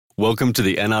Welcome to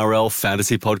the NRL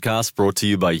Fantasy Podcast brought to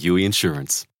you by Yui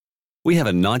Insurance. We have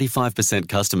a 95%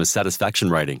 customer satisfaction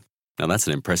rating. Now that's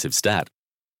an impressive stat.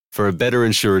 For a better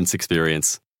insurance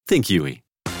experience, think Yui.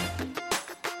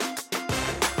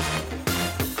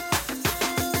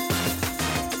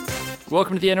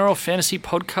 Welcome to the NRL Fantasy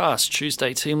Podcast,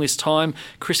 Tuesday team list time.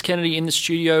 Chris Kennedy in the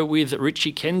studio with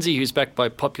Richie Kenzie, who's back by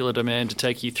popular demand to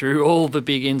take you through all the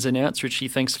big ins and outs. Richie,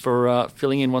 thanks for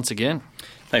filling in once again.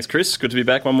 Thanks, Chris. Good to be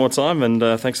back one more time, and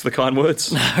thanks for the kind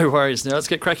words. No worries. Now let's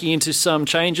get cracking into some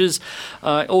changes.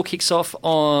 It all kicks off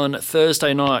on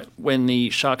Thursday night when the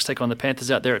Sharks take on the Panthers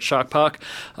out there at Shark Park.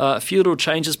 A few little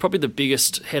changes. Probably the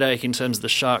biggest headache in terms of the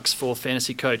Sharks for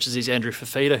fantasy coaches is Andrew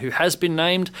Fifita, who has been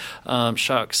named.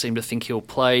 Sharks seem to think he'll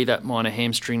play that minor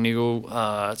hamstring niggle.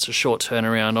 It's a short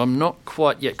turnaround. I'm not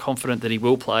quite yet confident that he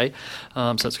will play,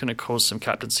 so it's going to cause some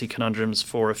captaincy conundrums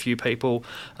for a few people.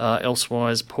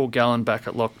 Elsewise, Paul Gallen back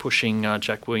at lock, pushing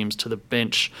Jack Williams to the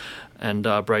bench and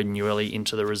Braden Ueli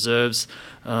into the reserves.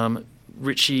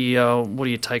 Richie, what do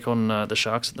you take on the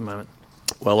Sharks at the moment?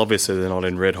 Well, obviously they're not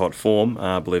in red-hot form.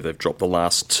 I believe they've dropped the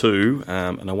last two,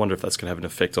 and I wonder if that's going to have an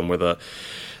effect on whether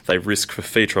they risk for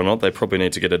Fifita or not. They probably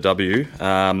need to get a W.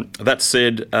 That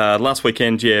said, last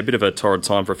weekend, a bit of a torrid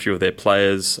time for a few of their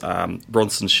players.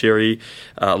 Bronson Xerri,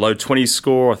 low 20s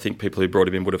score. I think people who brought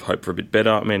him in would have hoped for a bit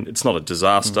better. I mean, it's not a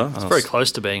disaster. It's very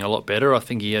close to being a lot better. I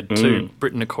think he had two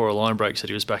Britain Nakora line breaks that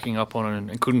he was backing up on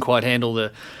and couldn't quite handle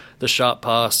the sharp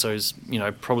pass. So he's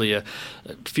probably a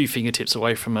few fingertips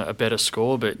away from a better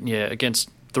score. But yeah,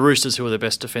 against the Roosters, who are the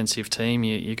best defensive team,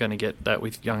 you're going to get that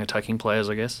with young attacking players,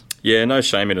 I guess. Yeah, no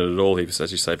shame in it at all. He was,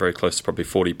 as you say, very close to probably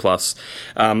 40 plus.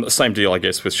 Same deal, I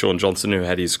guess, with Sean Johnson, who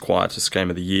had his quietest game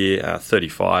of the year,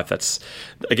 35. That's,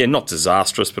 again, not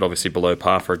disastrous, but obviously below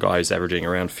par for a guy who's averaging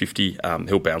around 50.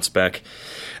 He'll bounce back.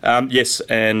 Yes,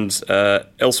 and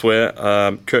elsewhere,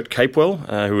 Kurt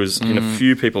Capewell, who was in a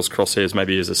few people's crosshairs,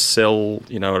 maybe as a sell,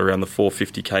 at around the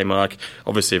 450k mark.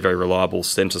 Obviously a very reliable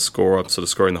centre scorer, sort of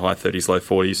scoring the high 30s, low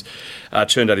 40s.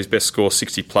 Churned out his best score,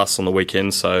 60 plus on the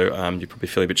weekend, so you're probably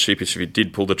feeling a bit sheepish if you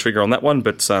did pull the trigger on that one.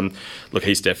 But look,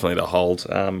 he's definitely the hold.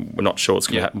 We're not sure what's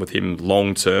going to happen with him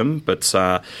long term, but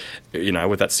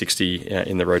with that 60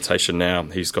 in the rotation now,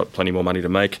 he's got plenty more money to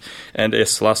make. And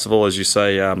yes, last of all, as you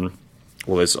say,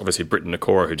 well, there's obviously Britain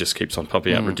Nakora, who just keeps on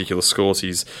pumping out ridiculous scores.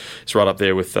 He's right up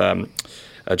there with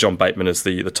John Bateman as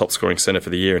the top scoring centre for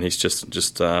the year, and he's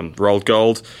just rolled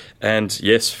gold. And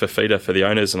yes, Fifita for the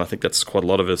owners, and I think that's quite a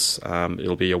lot of us.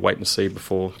 It'll be a wait and see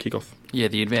before kickoff. Yeah,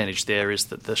 the advantage there is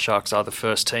that the Sharks are the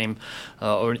first team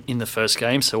or in the first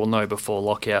game, so we'll know before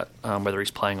lockout whether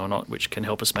he's playing or not, which can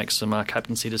help us make some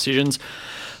captaincy decisions.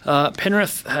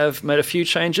 Penrith have made a few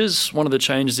changes. One of the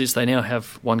changes is they now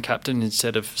have one captain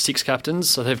instead of six captains,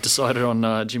 so they've decided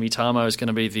on Jimmy Tamo is going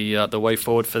to be the way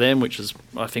forward for them, which is,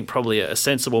 I think, probably a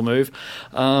sensible move.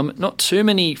 Not too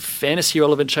many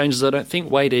fantasy-relevant changes, I don't think.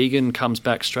 Wade Egan comes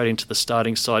back straight into the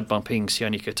starting side, bumping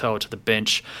Sione Katoa to the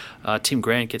bench. Tim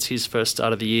Grant gets his first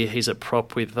start of the year. He's a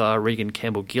prop with Regan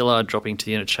Campbell-Gillard dropping to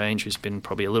the interchange, who's been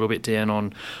probably a little bit down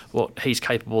on what he's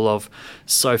capable of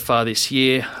so far this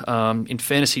year. In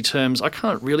fantasy terms, I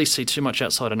can't really see too much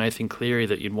outside of Nathan Cleary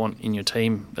that you'd want in your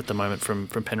team at the moment from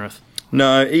Penrith.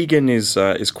 No, Egan is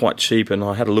quite cheap, and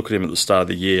I had a look at him at the start of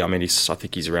the year. I mean, I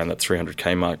think he's around that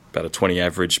 300k mark, about a 20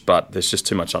 average, but there's just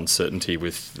too much uncertainty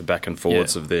with the back and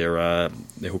forwards of their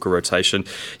hooker rotation.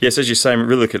 Yes, as you say,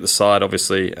 really look at the side,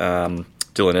 obviously.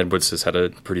 Dylan Edwards has had a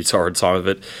pretty torrid time of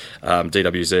it.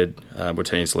 DWZ,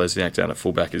 Martinez Lesniak down at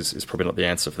fullback is probably not the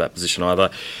answer for that position either.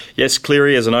 Yes,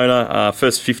 Cleary as an owner,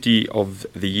 first 50 of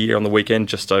the year on the weekend,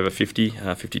 just over 50,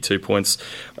 52 points.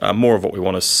 More of what we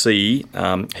want to see.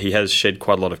 He has shed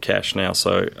quite a lot of cash now,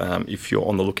 so if you're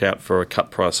on the lookout for a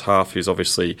cut price half, who's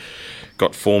obviously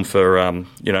got form for high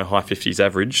 50s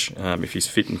average, if he's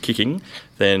fit and kicking,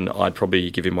 then I'd probably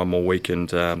give him one more week and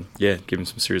give him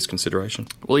some serious consideration.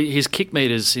 Well, his kick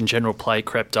meters in general play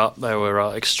crept up. They were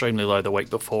extremely low the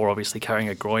week before, obviously carrying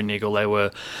a groin niggle. They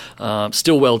were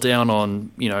still well down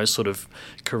on sort of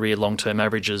career long-term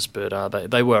averages,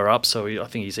 but they were up, so I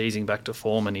think he's easing back to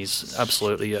form, and he's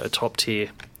absolutely a top-tier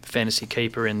fantasy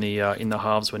keeper in the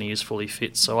halves when he is fully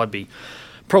fit. So I'd be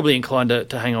probably inclined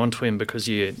to hang on to him because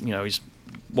he's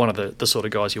one of the sort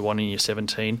of guys you want in your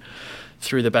 17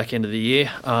 through the back end of the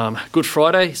year. Good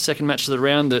Friday, second match of the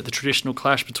round, the traditional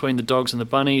clash between the Dogs and the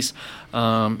Bunnies.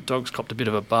 Dogs copped a bit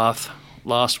of a bath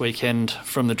last weekend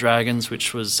from the Dragons,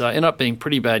 which was ended up being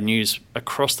pretty bad news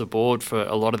across the board for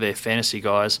a lot of their fantasy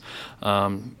guys.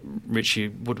 Richie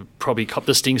would have probably copped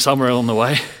the sting somewhere along the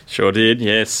way. Sure did,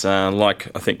 yes. Like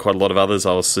I think quite a lot of others,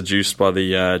 I was seduced by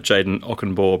the Jaden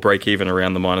Ockenbaugh break-even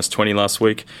around the -20 last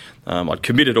week. I'd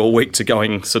committed all week to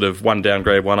going sort of one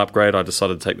downgrade, one upgrade. I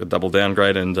decided to take the double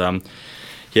downgrade, and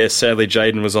sadly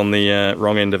Jaden was on the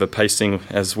wrong end of a pasting,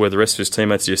 as were the rest of his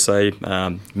teammates, you say,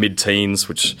 mid-teens,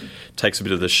 which takes a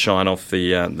bit of the shine off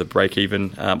the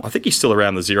break-even. I think he's still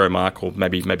around the 0 mark, or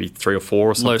maybe 3 or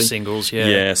 4 or something. Low singles, yeah.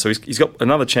 Yeah, so he's got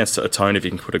another chance to atone if he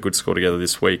can put a good score together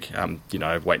this week.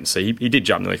 Wait and see. He did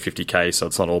jump nearly 50k, so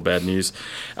it's not all bad news.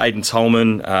 Aiden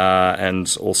Tolman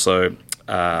and also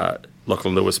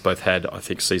Lachlan Lewis both had, I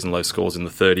think, season low scores in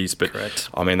the 30s. But correct.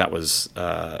 I mean, that was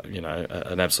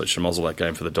an absolute schmozzle, that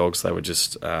game for the Dogs. They were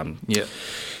just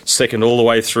second all the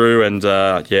way through. And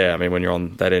when you're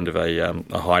on that end of a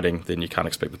hiding, then you can't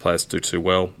expect the players to do too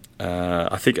well.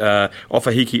 I think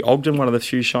Ofahiki Ogden, one of the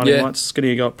few shining lights, is going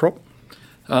to go up prop.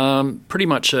 Pretty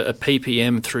much a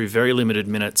PPM through very limited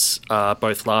minutes,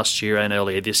 both last year and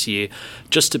earlier this year.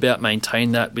 Just about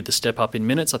maintained that with the step up in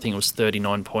minutes. I think it was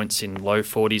 39 points in low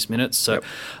 40s minutes. So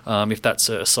if that's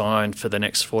a sign for the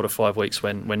next 4 to 5 weeks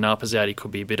when Napa's out, he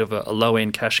could be a bit of a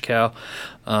low-end cash cow.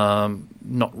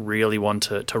 Not really one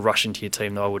to rush into your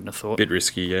team, though, I wouldn't have thought. Bit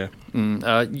risky, yeah.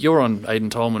 You're on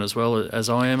Aiden Tolman as well as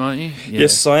I am, aren't you? Yeah.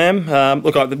 Yes, I am.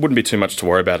 Look, there wouldn't be too much to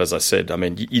worry about, as I said. I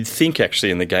mean, you'd think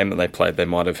actually in the game that they played they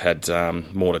might have had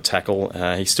more to tackle.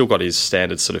 He's still got his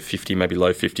standard sort of 50, maybe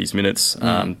low 50s minutes.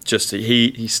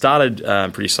 He started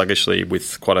pretty sluggishly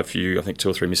with quite a few, I think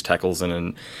 2 or 3 missed tackles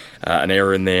and an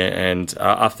error in there. And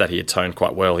after that, he had toned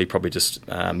quite well. He probably just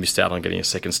missed out on getting a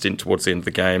second stint towards the end of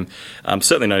the game.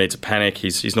 Certainly no need to panic.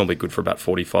 He's normally good for about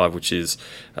 45, which is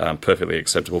perfectly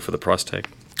acceptable for the price tag.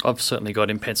 I've certainly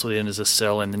got him penciled in as a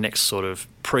sell in the next sort of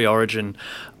pre-origin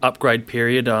upgrade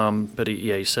period, but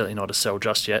he's certainly not a sell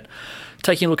just yet.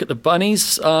 Taking a look at the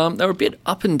Bunnies, they were a bit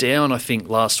up and down, I think,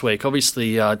 last week.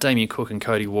 Obviously, Damien Cook and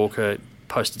Cody Walker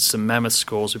posted some mammoth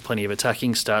scores with plenty of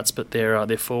attacking stats, but their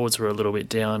forwards were a little bit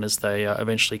down as they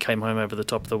eventually came home over the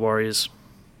top of the Warriors.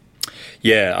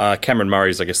 Yeah, Cameron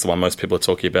Murray is, I guess, the one most people are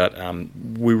talking about.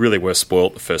 We really were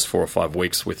spoilt the first 4 or 5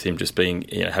 weeks with him just being,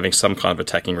 having some kind of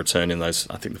attacking return in those,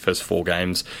 I think, the first 4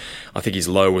 games. I think his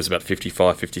low was about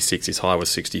 55, 56. His high was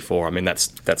 64. I mean,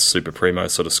 that's super primo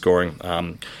sort of scoring.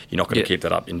 You're not going to keep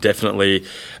that up indefinitely.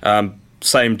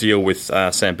 Same deal with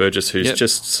Sam Burgess, who's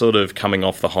just sort of coming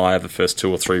off the high of the first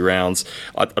 2 or 3 rounds.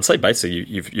 I'd say basically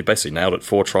you basically nailed it.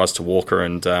 4 tries to Walker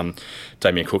and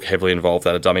Damien Cook heavily involved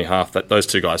at a dummy half. Those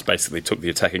 2 guys basically took the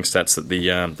attacking stats that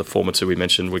the former 2 we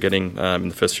mentioned were getting in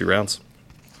the first few rounds.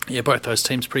 Yeah, both those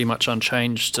teams pretty much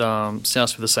unchanged.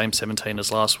 South with the same 17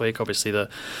 as last week. Obviously,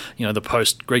 the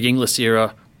post Greg Inglis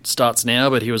era starts now,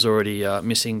 but he was already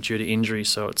missing due to injury,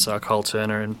 so it's Cole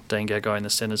Turner and Dane Gagai in the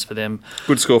centres for them.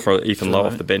 Good score for Ethan Lowe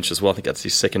off the bench as well. I think that's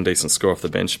his second decent score off the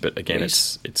bench, but again,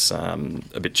 it's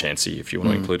a bit chancy if you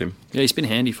want to include him. Yeah, he's been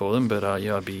handy for them, but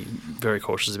I'd be very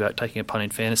cautious about taking a punt in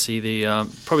fantasy.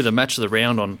 Probably the match of the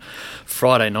round on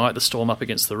Friday night, the Storm up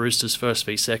against the Roosters, first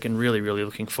v second. Really, really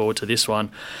looking forward to this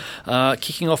one.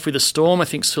 Kicking off with the Storm, I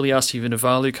think Suliasi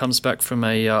Vunivalu comes back from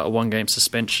a one-game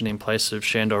suspension in place of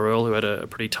Shandor Earl, who had a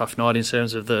pretty tough night in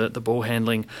terms of the ball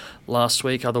handling last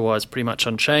week, otherwise pretty much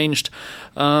unchanged,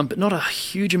 but not a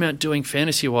huge amount doing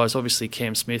fantasy-wise. Obviously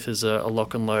Cam Smith is a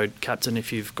lock-and-load captain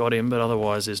if you've got him, but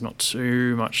otherwise there's not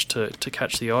too much to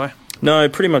catch the eye. No,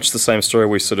 pretty much the same story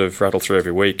we sort of rattle through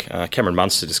every week. Cameron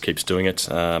Munster just keeps doing it.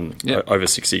 Over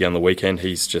 60 again on the weekend.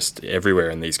 He's just everywhere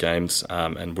in these games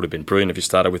and would have been brilliant if you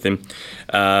started with him.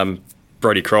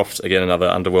 Brody Croft, again, another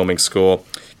underwhelming score.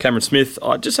 Cameron Smith,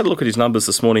 I just had a look at his numbers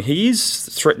this morning. He is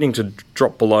threatening to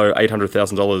drop below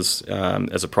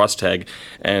 $800,000 as a price tag.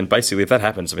 And basically, if that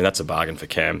happens, I mean, that's a bargain for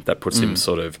Cam. That puts him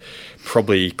sort of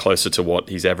probably closer to what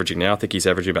he's averaging now. I think he's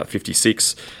averaging about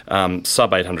 56.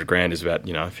 Sub 800 grand is about,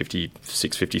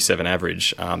 56, 57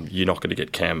 average. You're not going to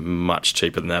get Cam much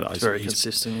cheaper than that. It's very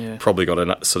consistent, yeah. Probably got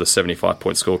a sort of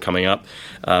 75-point score coming up.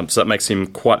 So that makes him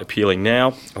quite appealing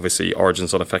now. Obviously,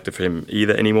 Origin's not a factor for him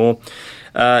either anymore.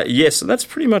 So that's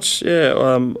pretty much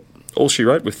all she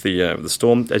wrote with the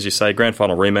Storm. As you say, grand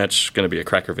final rematch, going to be a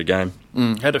cracker of a game.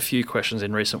 Had a few questions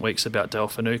in recent weeks about Dale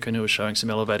Finucane, who was showing some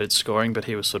elevated scoring, but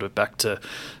he was sort of back to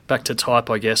type,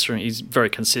 I guess. He's a very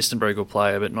consistent, very good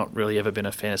player, but not really ever been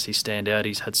a fantasy standout.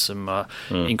 He's had some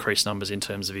increased numbers in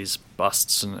terms of his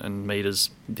busts and metres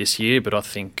this year, but I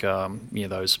think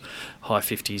those high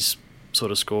 50s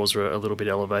sort of scores are a little bit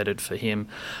elevated for him.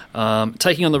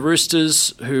 Taking on the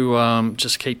Roosters, who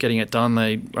just keep getting it done.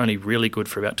 They were only really good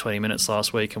for about 20 minutes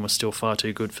last week and were still far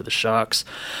too good for the Sharks.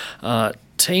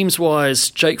 Teams-wise,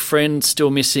 Jake Friend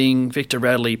still missing. Victor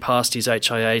Radley passed his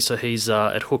HIA, so he's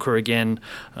at hooker again,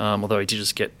 although he did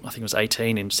just get, I think it was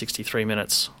 18 in 63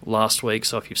 minutes last week,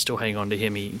 so if you're still hanging on to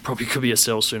him, he probably could be a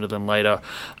sell sooner than later.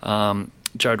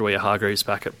 Jared Waerea-Hargreaves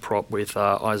back at prop with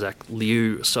Isaac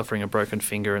Liu suffering a broken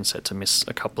finger and set to miss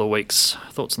a couple of weeks.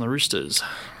 Thoughts on the Roosters?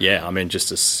 Yeah, I mean,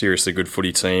 just a seriously good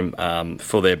footy team.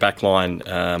 For their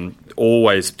backline,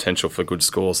 always potential for good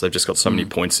scores. They've just got so many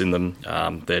points in them.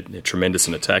 They're tremendous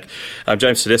in attack.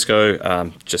 James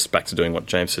Tedesco, just back to doing what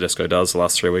James Tedesco does the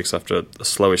last 3 weeks after a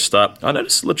slowish start. I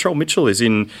noticed Latrell Mitchell is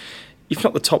in, if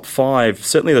not the top 5,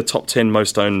 certainly the top 10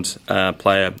 most owned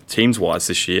player teams-wise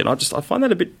this year. And I find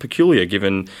that a bit peculiar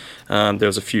given there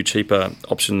was a few cheaper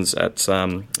options at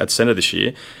centre this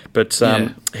year. But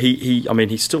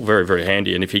he's still very, very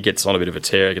handy. And if he gets on a bit of a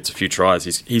tear, gets a few tries,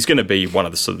 he's going to be one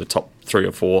of the sort of the top 3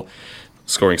 or 4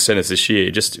 scoring centres this year.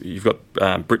 You've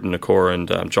got Britton Nakora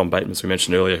and John Bateman, as we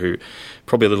mentioned earlier, who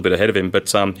probably a little bit ahead of him,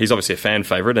 but he's obviously a fan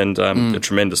favourite and a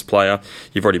tremendous player.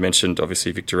 You've already mentioned,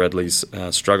 obviously, Victor Radley's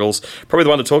struggles. Probably the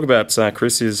one to talk about,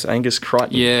 Chris, is Angus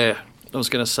Crichton. Yeah, I was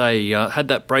going to say, had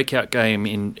that breakout game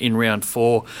in round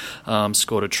 4,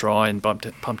 scored a try and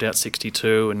pumped out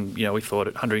 62, and we thought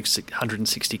at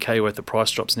 160k worth of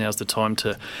price drops, now's the time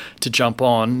to jump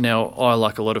on. Now, I,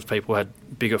 like a lot of people, had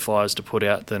bigger fires to put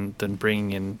out than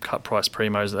bringing in cut price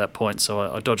primos at that point,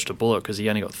 so I dodged a bullet because he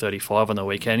only got 35 on the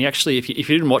weekend. He actually, if you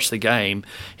didn't watch the game,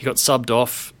 he got subbed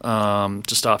off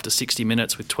just after 60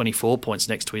 minutes with 24 points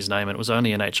next to his name, and it was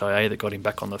only an HIA that got him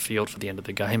back on the field for the end of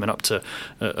the game and up to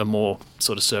a more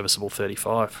sort of serviceable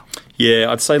 35.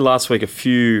 Yeah, I'd say last week a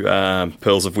few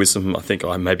pearls of wisdom I think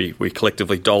maybe we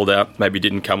collectively doled out, maybe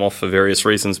didn't come off for various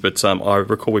reasons, but I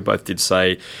recall we both did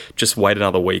say just wait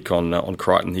another week on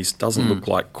Crichton. He doesn't look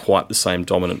like quite the same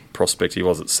dominant prospect he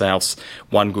was at Souths.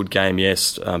 One good game,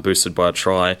 yes, boosted by a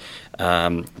try.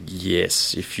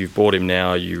 Yes, if you've bought him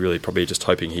now, you're really probably just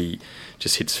hoping he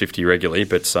just hits 50 regularly,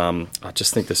 but I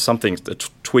just think there's something, a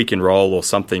tweak in role or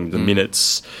something, the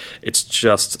minutes, it's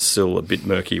just still a bit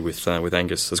murky with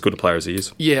Angus, as good a player as he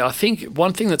is. Yeah, I think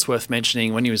one thing that's worth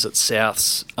mentioning, when he was at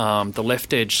Souths, the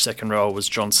left edge second row was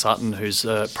John Sutton, who's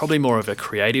probably more of a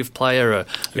creative player, a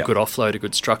good offload, a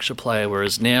good structure player,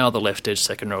 whereas now the left edge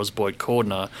second row is Boyd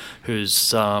Cordner, who's...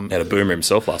 had a boomer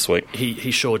himself last week. He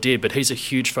sure did, but he's a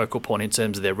huge focal point in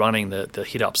terms of their running, the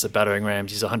hit-ups, the battering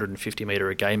rams. He's a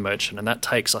 150-metre-a-game merchant, and that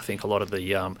takes, I think, a lot of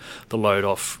the load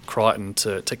off Crichton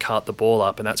to cart the ball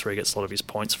up, and that's where he gets a lot of his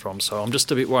points from. So I'm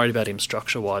just a bit worried about him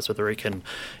structure-wise, whether he can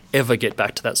ever get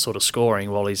back to that sort of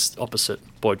scoring while he's opposite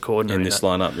Boyd Cordner. In this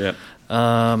lineup, yeah.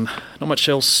 Not much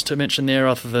else to mention there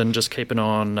other than just keeping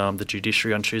on the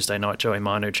judiciary on Tuesday night. Joey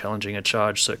Manu challenging a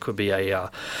charge, so it could be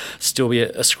still be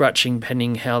a scratching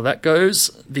pending how that goes.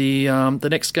 The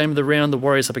next game of the round, the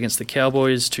Warriors up against the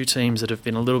Cowboys, two teams that have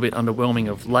been a little bit underwhelming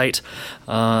of late.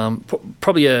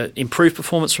 Probably an improved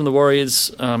performance from the Warriors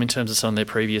in terms of some of their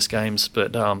previous games,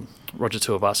 but Roger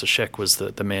Tuivasa-Sheck was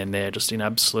the man there, just in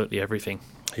absolutely everything.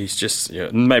 He's just,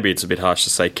 maybe it's a bit harsh to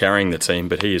say carrying the team,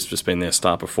 but he has just been their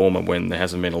star performer when there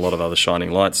hasn't been a lot of other shining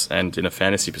lights. And in a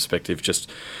fantasy perspective, just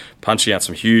punching out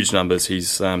some huge numbers.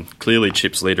 He's clearly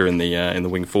Chip's leader in the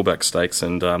wing fullback stakes,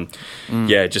 and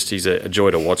he's a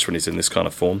joy to watch when he's in this kind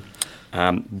of form.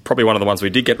 Probably one of the ones we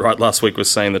did get right last week was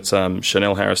saying that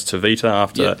Chanel Harris-Tavita,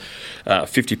 after a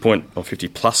 50-point or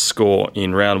 50-plus score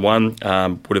in round 1,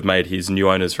 would have made his new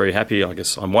owners very happy. I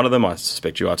guess I'm one of them. I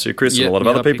suspect you are too, Chris, and a lot of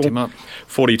other people.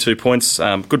 42 points,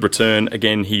 good return.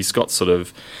 Again, he's got sort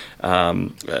of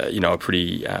a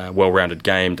pretty well-rounded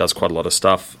game, does quite a lot of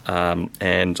stuff,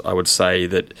 and I would say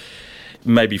that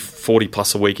maybe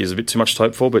 40-plus a week is a bit too much to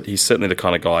hope for, but he's certainly the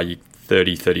kind of guy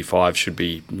 30, 35 should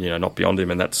be, not beyond him,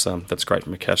 and that's great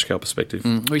from a cash cow perspective.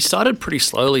 We started pretty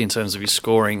slowly in terms of his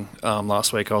scoring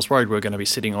last week. I was worried we were going to be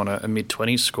sitting on a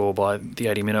mid-20s score by the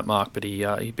 80-minute mark, but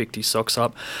he picked his socks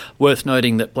up. Worth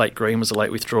noting that Blake Green was a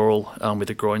late withdrawal with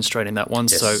a groin strain in that one,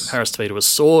 yes. So Harris-Tavita was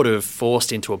sort of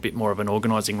forced into a bit more of an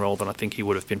organising role than I think he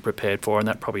would have been prepared for, and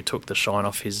that probably took the shine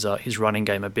off his running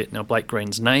game a bit. Now, Blake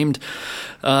Green's named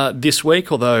this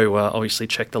week, although obviously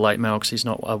check the late mail because he's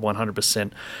not a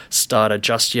 100% starter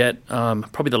just yet.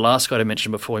 Probably the last guy to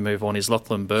mention before we move on is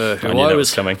Lachlan Burr, who I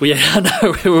was coming. Yeah, I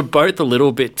know we were both a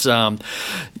little bit,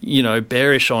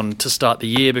 bearish on to start the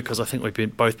year because I think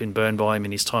we've both been burned by him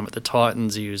in his time at the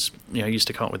Titans. He was, used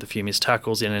to come up with a few missed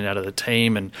tackles in and out of the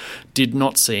team, and did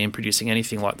not see him producing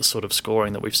anything like the sort of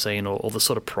scoring that we've seen or the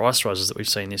sort of price rises that we've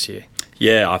seen this year.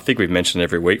 Yeah, I think we've mentioned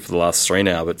every week for the last 3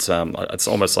 now, but it's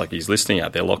almost like he's listening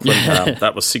out there, Lachlan.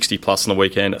 That was 60 plus on the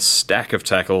weekend, a stack of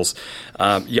tackles.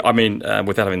 Without having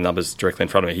the numbers directly in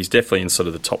front of me, he's definitely in sort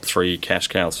of the top 3 cash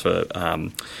cows for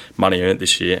money earned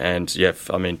this year. And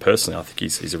personally, I think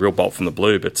he's a real bolt from the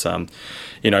blue. But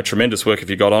tremendous work if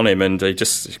you got on him, and he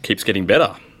just keeps getting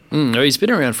better. He's been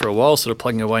around for a while, sort of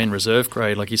plugging away in reserve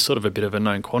grade. Like, he's sort of a bit of a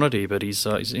known quantity, but he's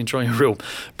enjoying a real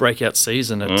breakout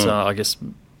season at, I guess,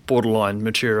 borderline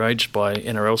mature age by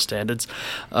NRL standards.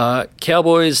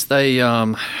 Cowboys, they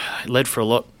led for a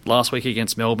lot last week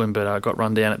against Melbourne, but got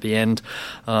run down at the end.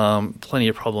 Plenty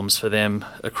of problems for them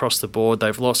across the board.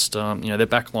 They've lost, their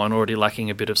back line already lacking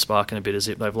a bit of spark and a bit of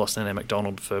zip. They've lost Anna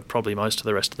McDonald for probably most of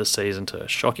the rest of the season to a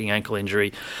shocking ankle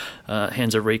injury.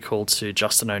 Hands are recalled to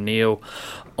Justin O'Neill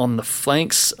on the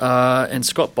flanks. And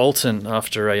Scott Bolton,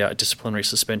 after a disciplinary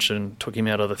suspension, took him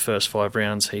out of the first 5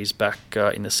 rounds. He's back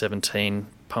in the 17,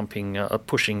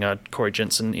 pushing Corey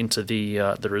Jensen into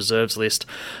the reserves list.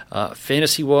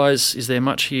 Fantasy-wise, is there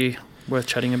much here worth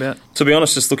chatting about? To be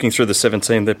honest, just looking through the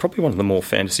 17, they're probably one of the more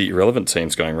fantasy irrelevant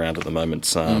teams going around at the moment,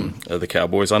 the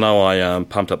Cowboys. I know I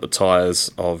pumped up the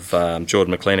tyres of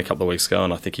Jordan McLean a couple of weeks ago,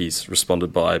 and I think he's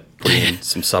responded by putting in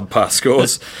some subpar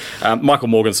scores. Michael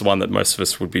Morgan's the one that most of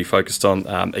us would be focused on.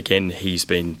 Again, he's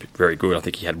been very good. I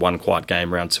think he had one quiet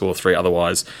game, round 2 or 3.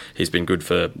 Otherwise, he's been good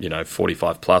for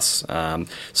 45 plus.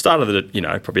 Started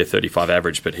at probably a 35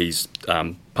 average, but he's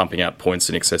pumping out points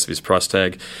in excess of his price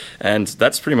tag. And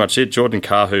that's pretty much it. Jordan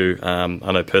Kahu,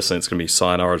 I know personally it's going to be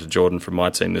sayonara to Jordan from my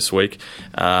team this week.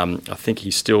 I think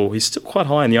he's still quite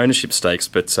high in the ownership stakes,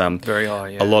 but very high,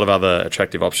 yeah. A lot of other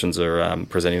attractive options are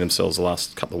presenting themselves the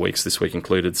last couple of weeks, this week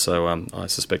included, so I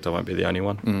suspect I won't be the only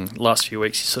one. Last few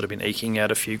weeks he's sort of been eking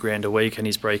out a few grand a week, and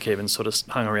his break-even sort of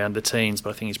hung around the teens, but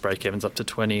I think his break-even's up to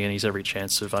 20, and he's every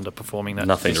chance of underperforming that.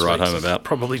 Nothing to write home about.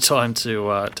 Probably time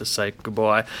to say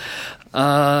goodbye.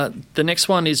 The next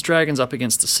one is Dragons up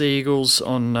against the Sea Eagles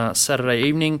on Saturday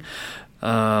evening.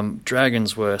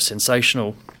 Dragons were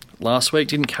sensational last week,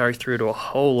 didn't carry through to a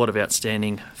whole lot of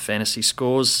outstanding fantasy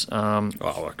scores.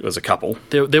 It was a couple.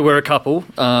 There were a couple.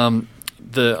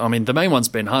 The main one's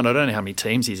Ben Hunt. I don't know how many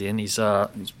teams he's in. He's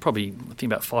probably, I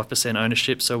think, about 5%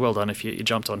 ownership, so well done if you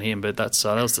jumped on him. But that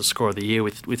was the score of the year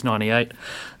with 98.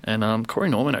 And Corey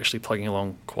Norman actually plugging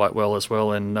along quite well as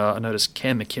well. And I noticed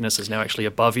Cam McInnes is now actually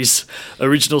above his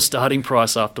original starting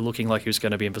price after looking like he was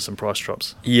going to be in for some price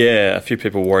drops. Yeah, a few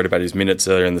people worried about his minutes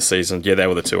earlier in the season. Yeah, they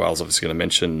were the two I was obviously going to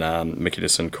mention,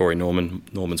 McInnes and Corey Norman.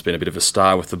 Norman's been a bit of a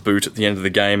star with the boot at the end of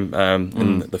the game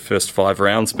in the first 5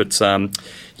 rounds. But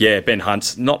Ben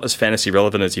Hunt, not as fantasy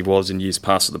relevant as he was in years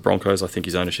past at the Broncos. I think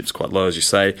his ownership's quite low, as you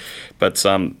say. But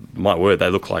my word,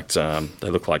 they look like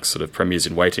sort of premiers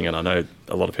in waiting. And I know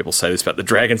a lot of people say this about the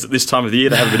Dragons at this time of the year.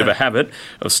 They have a bit of a habit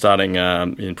of starting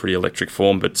in pretty electric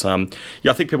form. But I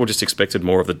think people just expected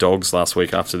more of the Dogs last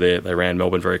week after they ran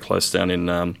Melbourne very close down in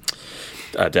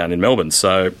Melbourne.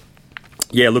 So.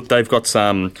 Yeah, look, they've got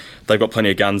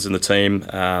plenty of guns in the team.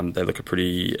 They look a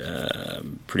pretty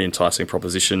enticing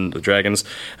proposition, the Dragons.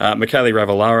 Michaeli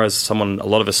Ravalawa is someone a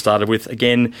lot of us started with.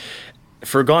 Again,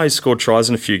 for a guy who's scored tries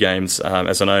in a few games,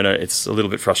 as an owner, it's a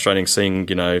little bit frustrating seeing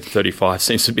 35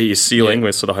 seems to be his ceiling. Yeah.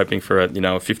 We're sort of hoping for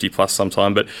a 50 plus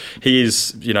sometime, but he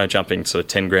is jumping sort of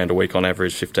 10 grand a week on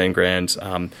average, 15 grand.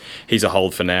 He's a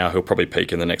hold for now. He'll probably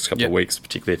peak in the next couple of weeks,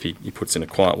 particularly if he puts in a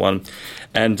quiet one.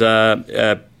 And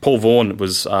Paul Vaughan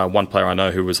was one player I know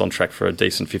who was on track for a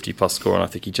decent 50 plus score, and I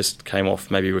think he just came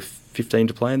off maybe with 15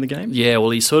 to play in the game. Yeah,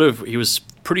 well, he was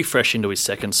pretty fresh into his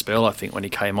second spell, I think, when he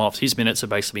came off. His minutes have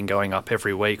basically been going up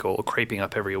every week or creeping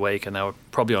up every week, and they were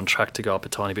probably on track to go up a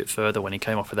tiny bit further when he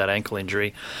came off with that ankle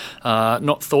injury.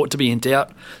 Not thought to be in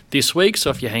doubt this week,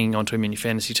 so if you're hanging on to him in your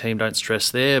fantasy team, don't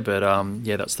stress there. But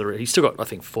he's still got, I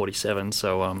think, 47,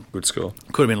 so good score.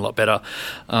 Could have been a lot better.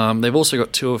 They've also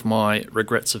got 2 of my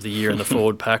regrets of the year in the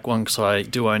forward pack, one because I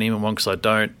do own him and one because I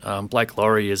don't. Blake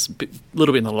Laurie is a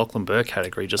little bit in the Lachlan Burke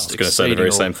category, just I was going to say the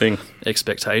very same thing.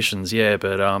 Expectations, yeah,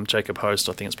 but Jacob Host,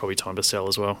 I think it's probably time to sell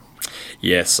as well.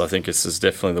 Yes, I think this is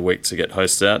definitely the week to get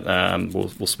Host out.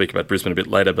 We'll speak about Brisbane a bit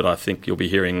later, but I think you'll be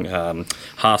hearing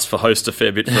Haas for Host a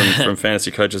fair bit from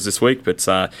fantasy coaches this week. But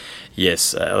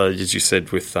yes, as you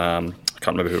said with... I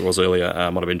can't remember who it was earlier,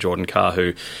 might have been Jordan Carr,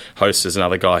 who hosts as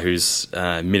another guy whose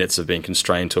minutes have been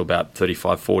constrained to about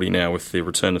 35-40 now with the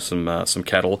return of some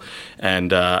cattle,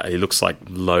 and he looks like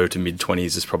low to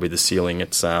mid-20s is probably the ceiling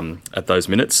at those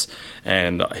minutes,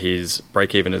 and his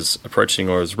break-even is approaching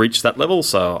or has reached that level,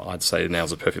 so I'd say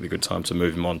now's a perfectly good time to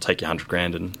move him on, take your 100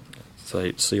 grand and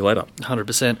say see you later.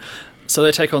 100%. So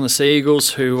they take on the Sea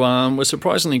Eagles, who were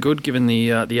surprisingly good given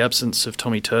the absence of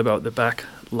Tommy Turbo at the back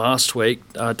last week,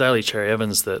 Daly Cherry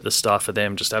Evans, the star for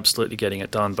them, just absolutely getting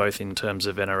it done, both in terms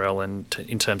of NRL and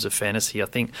in terms of fantasy. I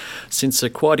think since a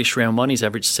quietish round one, he's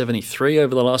averaged 73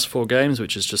 over the last 4 games,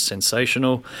 which is just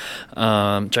sensational.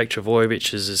 Jake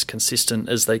Trbojevic is as consistent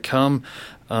as they come.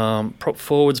 Prop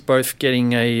forwards both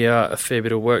getting a fair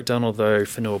bit of work done, although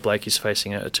Fanua Blake is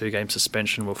facing a 2-game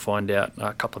suspension. We'll find out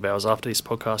a couple of hours after this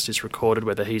podcast is recorded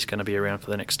whether he's going to be around for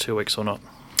the next 2 weeks or not.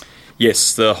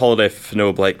 Yes, the holiday for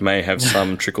Fanua Blake may have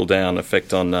some trickle-down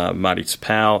effect on Marty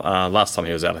Tapau. Last time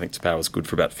he was out, I think Tapau was good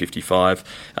for about 55.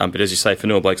 But as you say,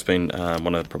 Fanua Blake's been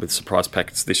one of probably the surprise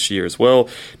packets this year as well.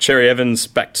 Cherry Evans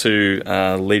back to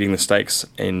leading the stakes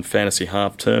in fantasy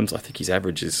half terms. I think his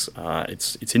average is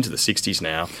it's into the 60s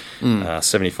now.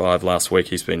 75 last week.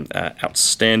 He's been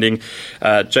outstanding.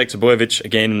 Jake Trbojevic,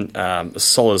 again, as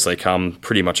solid as they come,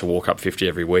 pretty much a walk-up 50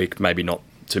 every week. Maybe not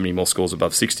too many more scores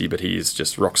above 60, but he is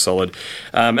just rock solid.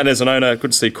 And as an owner,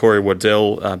 good to see Corey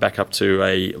Waddell back up to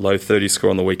a low 30 score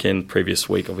on the weekend. Previous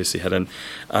week, obviously, had an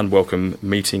unwelcome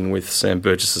meeting with Sam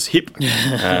Burgess's hip,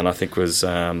 and I think was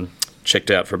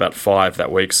checked out for about 5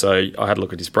 that week. So I had a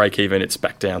look at his break even. It's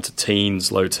back down to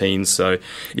low teens. So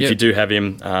if you do have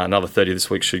him, another 30 this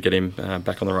week should get him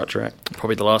back on the right track.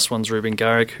 Probably the last one's Ruben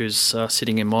Garrick, who's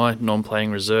sitting in my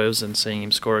non-playing reserves, and seeing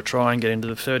him score a try and get into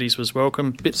the 30s was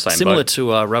welcome. Bit similar to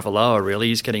Ravalawa, really.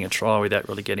 He's getting a try without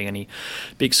really getting any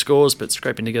big scores, but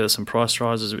scraping together some price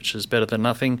rises, which is better than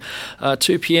nothing.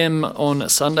 2 p.m. on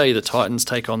Sunday, the Titans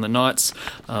take on the Knights.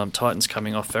 Titans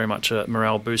coming off very much a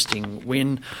morale-boosting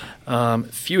win.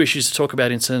 Few issues to talk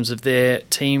about in terms of their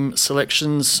team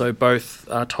selections. So both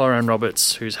Tyrone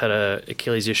Roberts, who's had a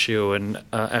Achilles issue, and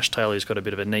Ash Taylor, who's got a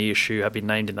bit of a knee issue, have been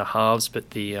named in the halves. But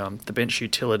the bench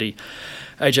utility,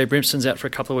 AJ Brimston's out for a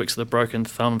couple of weeks with a broken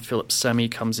thumb. Philip Sammy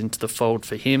comes into the fold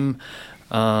for him.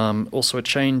 Also a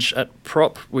change at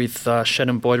prop with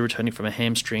Shannon Boyd returning from a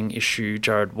hamstring issue.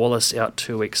 Jared Wallace out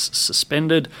 2 weeks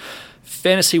suspended.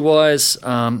 Fantasy-wise,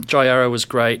 Jai Arrow was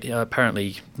great.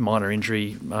 Apparently, minor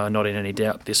injury, not in any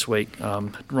doubt this week.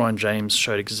 Ryan James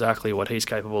showed exactly what he's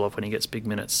capable of when he gets big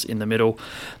minutes in the middle.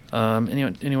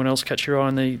 Anyone else catch your eye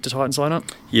on the Titans lineup?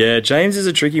 Yeah, James is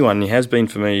a tricky one. He has been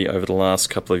for me over the last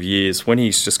couple of years. When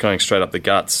he's just going straight up the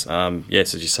guts,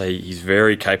 yes, as you say, he's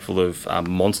very capable of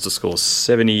monster scores,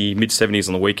 mid-70s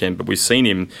on the weekend, but we've seen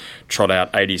him trot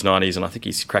out 80s, 90s, and I think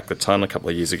he's cracked the ton a couple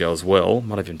of years ago as well.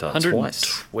 Might have even done it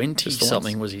twice. 120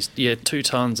 something was his, 2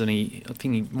 tons, and I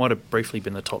think he might have briefly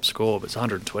been the top scorer, but it's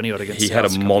 120 odd against He had a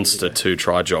monster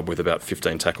 2-try job with about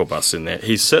 15 tackle busts in there.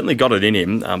 He's certainly got it in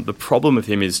him. The problem with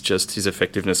him is just his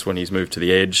effectiveness when he's moved to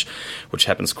the edge, which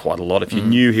happens quite a lot. If you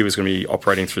knew he was going to be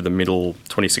operating through the middle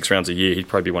 26 rounds a year, he'd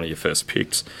probably be one of your first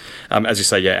picks. As you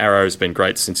say, Arrow's been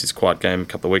great since his quiet game a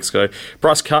couple of weeks ago.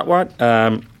 Bryce Cartwright,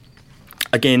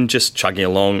 again, just chugging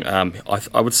along.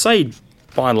 I would say,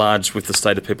 by and large, with the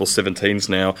state of people's 17s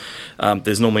now,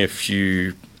 there's normally a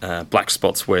few black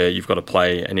spots where you've got to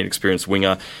play an inexperienced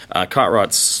winger.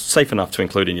 Cartwright's safe enough to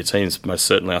include in your teams, most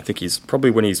certainly. I think he's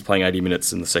probably, when he's playing 80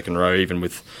 minutes in the second row, even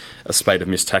with a spate of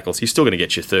missed tackles, he's still going to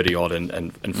get you 30-odd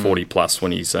and 40-plus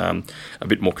when he's a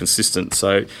bit more consistent.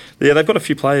 So, they've got a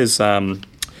few players, the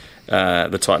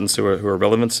Titans, who are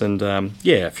relevant, and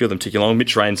a few of them ticking along.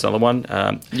 Mitch Rain's another one.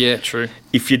 True.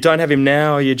 If you don't have him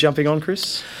now, are you jumping on,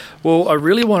 Chris? Well, I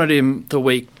really wanted him the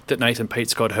week that Nathan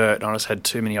Peats got hurt, and I just had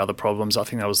too many other problems. I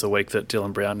think that was the week that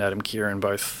Dylan Brown and Adam Kieran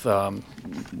both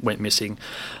went missing.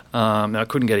 I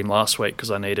couldn't get him last week because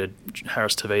I needed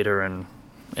Harris Tavita and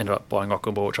ended up buying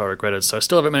Ockelbo, which I regretted. So I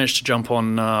still haven't managed to jump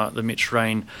on the Mitch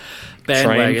Rain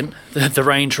bandwagon, the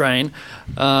Rain train.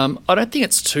 I don't think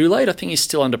it's too late. I think he's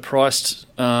still underpriced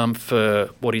for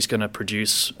what he's going to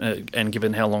produce, and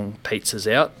given how long Peats is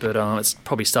out. But it's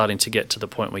probably starting to get to the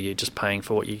point where you're just paying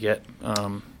for what you get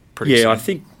pretty soon. I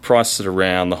think priced at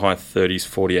around the high 30s,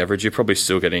 40 average, you're probably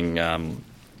still getting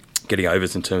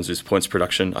overs in terms of his points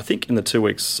production. I think in the 2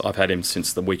 weeks I've had him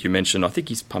since the week you mentioned, I think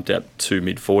he's pumped out 2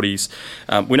 mid-40s.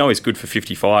 We know he's good for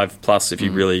 55 plus if he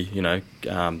really,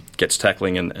 gets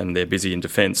tackling and they're busy in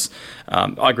defence.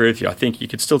 I agree with you. I think you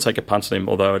could still take a punt on him,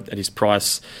 although at his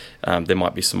price there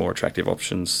might be some more attractive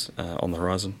options on the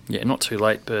horizon. Yeah, not too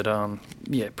late, but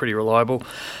pretty reliable.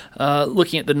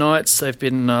 Looking at the Knights, they've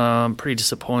been pretty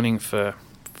disappointing for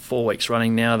 4 weeks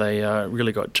running now. They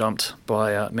really got jumped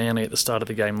by Manly at the start of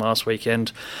the game last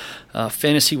weekend.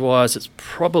 Fantasy-wise, it's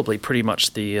probably pretty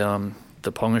much the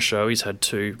Ponga show. He's had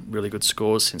 2 really good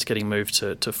scores since getting moved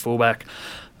to fullback.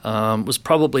 Was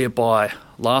probably a buy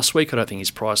last week. I don't think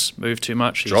his price moved too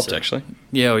much. Dropped, actually.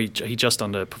 Yeah, he just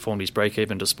underperformed his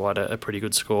break-even despite a pretty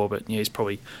good score. But he's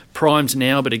probably primed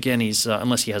now. But again, he's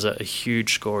unless he has a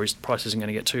huge score, his price isn't going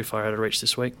to get too far out of reach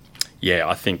this week.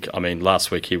 Yeah, I mean, last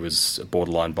week he was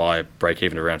borderline by break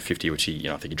even around 50, which I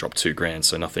think he dropped $2,000,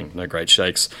 so no great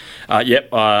shakes.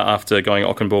 After going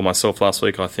Ockenball myself last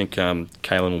week, I think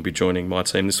Kalen will be joining my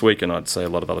team this week, and I'd say a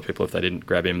lot of other people, if they didn't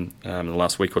grab him in the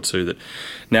last week or two, that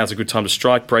now's a good time to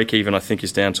strike. Break even, I think,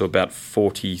 is down to about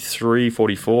 43,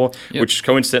 44, which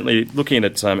coincidentally, looking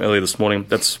at it earlier this morning,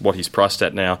 that's what he's priced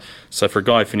at now. So for a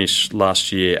guy who finished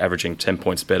last year averaging 10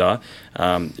 points better,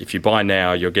 if you buy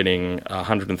now, you're getting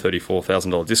 $134,000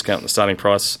 discount on the starting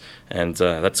price, and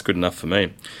that's good enough for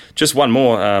me. Just one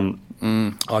more.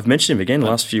 I've mentioned him again the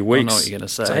last few weeks. I know what you're going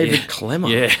to say. David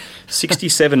Clemmer.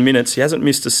 67 minutes. He hasn't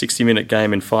missed a 60-minute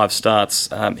game in 5 starts.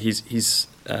 His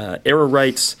error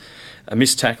rates,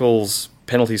 missed tackles,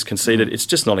 penalties conceded, it's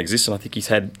just non-existent. I think he's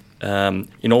had,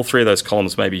 in all 3 of those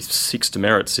columns, maybe 6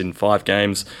 demerits in 5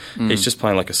 games. He's just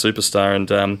playing like a superstar. And,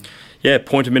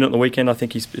 point a minute on the weekend. I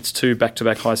think it's 2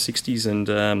 back-to-back high 60s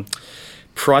and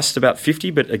priced about 50,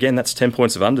 but again, that's 10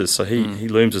 points of unders, so he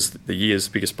looms as the year's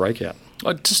biggest breakout.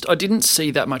 I didn't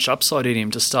see that much upside in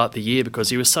him to start the year because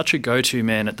he was such a go-to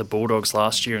man at the Bulldogs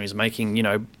last year and he's making,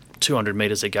 200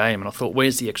 metres a game, and I thought,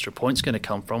 where's the extra points going to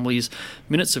come from? Well, his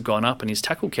minutes have gone up and his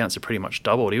tackle counts are pretty much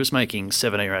doubled. He was making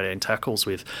 17 or 18 tackles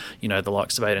with, the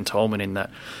likes of Aidan Tolman in that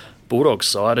Bulldogs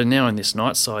side, and now in this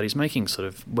Knights side, he's making sort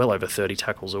of well over 30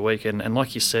 tackles a week. And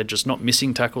like you said, just not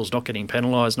missing tackles, not getting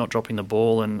penalised, not dropping the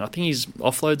ball. And I think his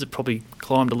offloads have probably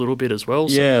climbed a little bit as well.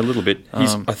 So, yeah, a little bit. I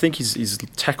think his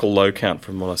tackle low count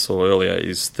from what I saw earlier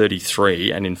is 33,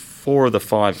 and in 4 of the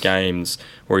 5 games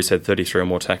where he's had 33 or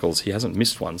more tackles, he hasn't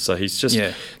missed one. So he's just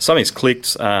something's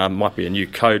clicked. Might be a new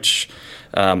coach.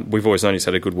 We've always known he's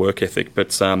had a good work ethic,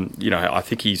 but I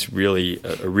think he's really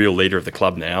a real leader of the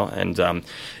club now. And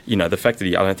the fact that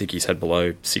I don't think he's had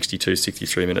below 62,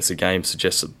 63 minutes a game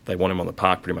suggests that they want him on the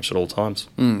park pretty much at all times.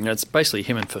 It's basically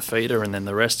him and Fafita, and then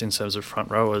the rest in terms of front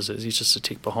rowers, he's just a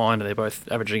tick behind, and they're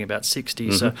both averaging about 60.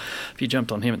 Mm-hmm. So if you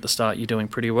jumped on him at the start, you're doing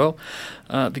pretty well.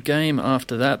 The game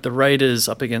after that, the Raiders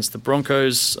up against the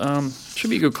Broncos, should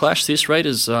be a good clash. This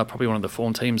Raiders are probably one of the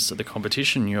form teams at the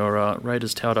competition. Your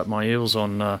Raiders towed up my eels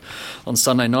on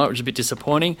Sunday night, which is a bit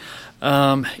disappointing.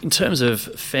 In terms of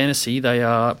fantasy, they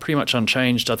are pretty much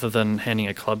unchanged other than handing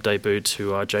a club debut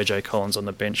to JJ Collins on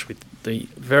the bench with the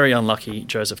very unlucky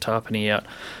Joseph Tarpany out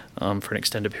for an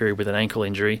extended period with an ankle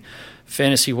injury.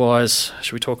 Fantasy-wise,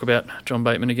 should we talk about John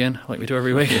Bateman again, like we do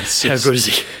every week? Yes, How good is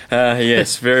he?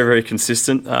 Yes, very, very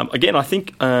consistent. Again, I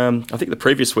think the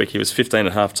previous week he was 15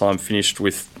 at half-time, finished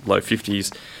with low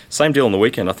 50s. Same deal on the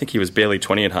weekend. I think he was barely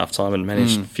 20 at half-time and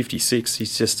managed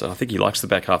 56. I think he likes the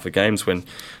back half of games when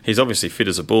he's obviously fit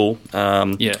as a bull.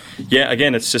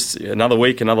 Again, it's just another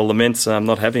week, another lament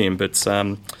not having him, but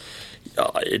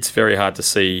it's very hard to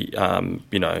see,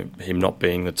 him not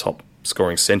being the top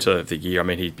scoring centre of the year. I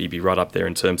mean, he'd be right up there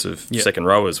in terms of second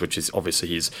rowers, which is obviously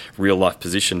his real-life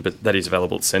position, but that he's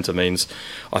available at centre means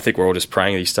I think we're all just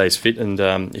praying that he stays fit, and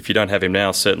if you don't have him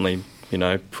now, certainly,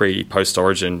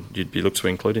 post-Origin, you'd be looked to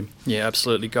include him. Yeah,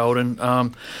 absolutely golden.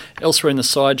 Elsewhere in the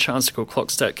side, Chansical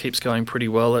Clockstat keeps going pretty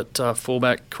well at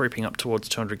fullback, creeping up towards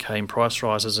 200k in price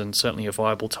rises, and certainly a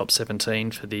viable top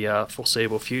 17 for the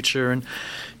foreseeable future. And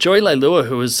Joey Leilua,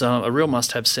 who was a real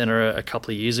must-have centre a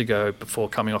couple of years ago before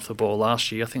coming off the ball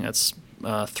last year, I think that's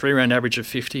 3-round average of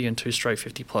 50 and 2 straight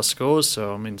 50-plus scores.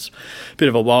 So, I mean, it's a bit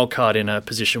of a wild card in a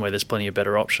position where there's plenty of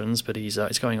better options, but he's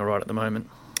going all right at the moment.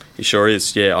 He sure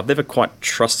is, yeah. I've never quite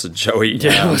trusted Joey.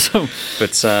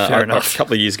 But a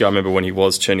couple of years ago, I remember when he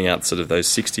was churning out sort of those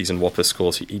 60s and whopper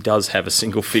scores, he does have a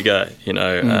single figure,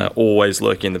 always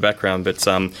lurking in the background. But,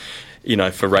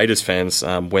 for Raiders fans,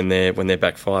 when they're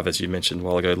back 5, as you mentioned a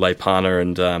while ago, Leipana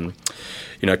and...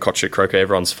 Kocha, Croker,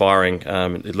 everyone's firing.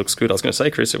 It looks good. I was going to say,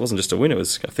 Chris, it wasn't just a win. I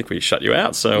think we shut you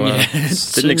out. So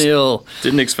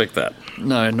didn't expect that.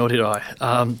 No, nor did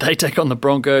I. They take on the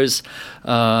Broncos,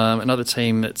 another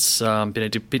team that's been a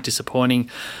bit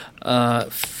disappointing.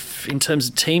 In terms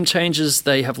of team changes,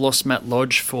 they have lost Matt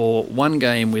Lodge for one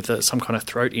game with some kind of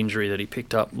throat injury that he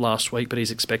picked up last week, but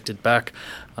he's expected back.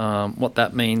 What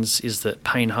that means is that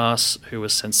Payne Haas, who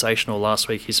was sensational last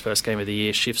week, his first game of the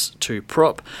year, shifts to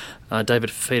prop. David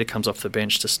Fafita comes off the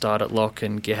bench to start at lock,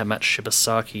 and Gehamat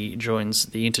Shibasaki joins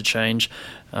the interchange.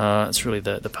 It's really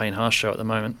the Payne Haas show at the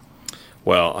moment.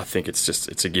 Well, I think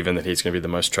it's a given that he's going to be the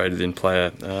most traded-in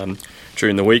player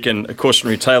during the week. And a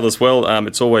cautionary tale as well,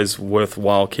 it's always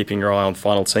worthwhile keeping your eye on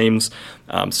final teams.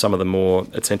 Some of the more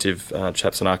attentive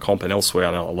chaps in our comp and elsewhere,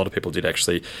 I know a lot of people did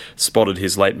actually spotted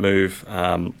his late move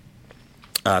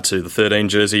to the 13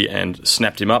 jersey and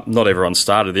snapped him up. Not everyone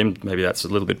started him. Maybe that's a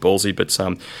little bit ballsy, but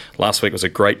last week was a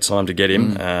great time to get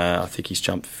him. I think he's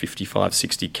jumped 55,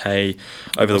 60k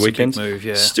over the weekend. A big move,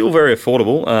 yeah. Still very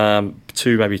affordable,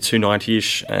 maybe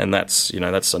 290-ish, and that's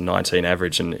a 19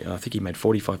 average, and I think he made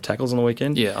 45 tackles on the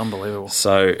weekend. Yeah, unbelievable.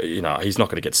 So, he's not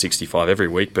going to get 65 every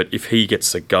week, but if he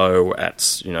gets a go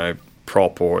at,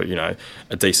 prop or, a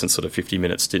decent sort of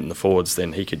 50-minute stint in the forwards,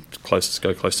 then he could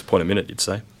go close to point a minute, you'd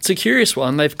say. It's a curious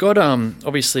one. They've got,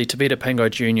 obviously, Tavita Pangai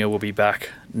Jr. will be back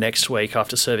next week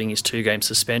after serving his 2-game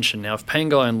suspension. Now, if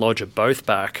Pangai and Lodge are both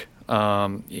back,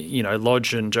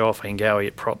 Lodge and Joel Fangawi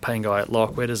at prop, Pangai at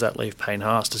lock, where does that leave Payne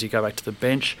Haas? Does he go back to the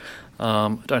bench?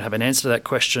 I don't have an answer to that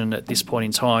question at this point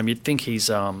in time. You'd think he's,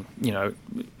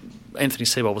 Anthony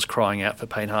Seibold was crying out for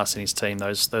Payne Haas and his team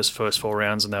those first 4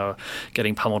 rounds, and they were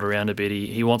getting pummeled around a bit.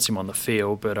 He wants him on the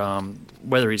field, but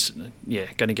whether he's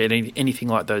going to get anything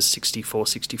like those 64,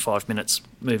 65 minutes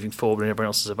moving forward when everyone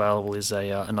else is available is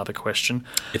another question.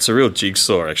 It's a real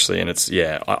jigsaw, actually, and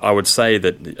I would say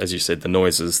that, as you said, the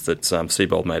noises that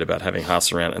Seibold made about having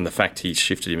Haas around and the fact he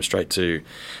shifted him straight to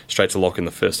lock in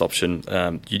the first option,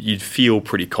 you'd feel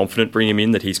pretty confident bringing him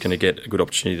in that he's going to get a good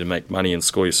opportunity to make money and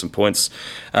score you some points.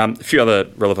 A few other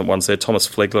relevant ones there. Thomas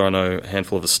Flegler, I know a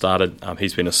handful of us started.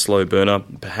 He's been a slow burner.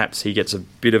 Perhaps he gets a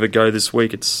bit of a go this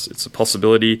week. It's a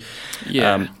possibility.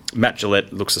 Yeah. Matt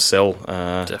Gillette looks a sell.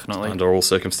 Definitely. Under all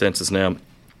circumstances now.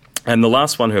 And the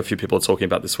last one who a few people are talking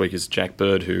about this week is Jack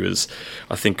Bird, who is,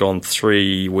 I think, gone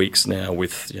 3 weeks now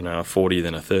with a 40,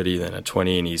 then a 30, then a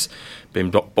 20, and he's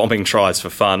been bombing tries for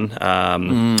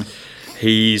fun.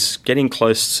 He's getting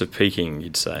close to peaking,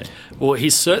 you'd say. Well,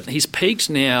 he's peaked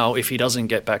now if he doesn't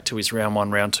get back to his round 1,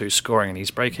 round 2 scoring, and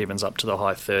his break-even's up to the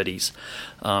high 30s.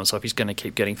 So if he's going to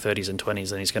keep getting 30s and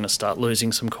 20s, then he's going to start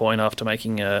losing some coin after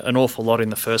making an awful lot in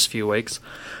the first few weeks.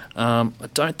 I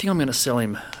don't think I'm going to sell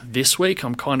him this week.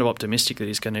 I'm kind of optimistic that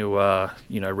he's going to,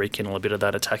 rekindle a bit of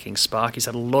that attacking spark. He's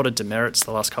had a lot of demerits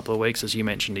the last couple of weeks. As you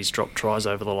mentioned, he's dropped tries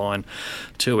over the line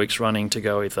 2 weeks running to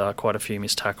go with quite a few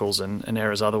missed tackles and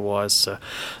errors otherwise. So,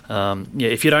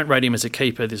 if you don't rate him as a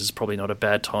keeper, this is probably not a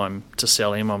bad time to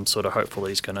sell him. I'm sort of hopeful that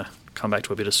he's going to come back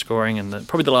to a bit of scoring. And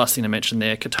probably the last thing to mention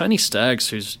there, Katoni Staggs,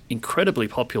 who's incredibly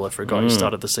popular for a guy who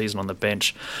started the season on the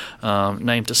bench,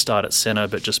 named to start at centre,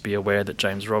 but just be aware that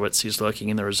James Roberts is lurking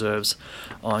in the reserves,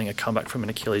 eyeing a comeback from an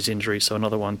Achilles injury, so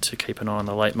another one to keep an eye on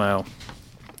the late mail.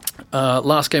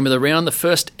 Last game of the round, the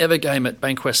first ever game at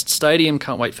Bankwest Stadium.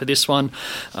 Can't wait for this one.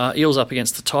 Eels up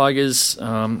against the Tigers.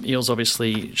 Eels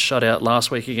obviously shut out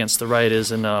last week against the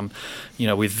Raiders, and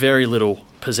with very little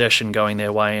possession going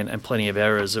their way and plenty of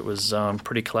errors, it was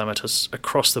pretty calamitous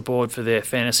across the board for their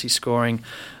fantasy scoring.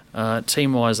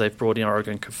 Team-wise, they've brought in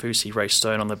Oregon Kaufusi, Ray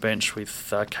Stone on the bench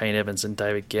with Kane Evans and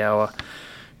David Gower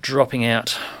dropping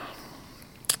out.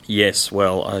 Yes,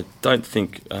 well, I don't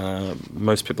think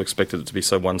most people expected it to be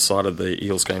so one-sided, the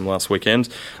Eels game last weekend.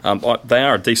 They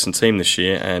are a decent team this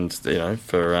year, and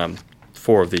for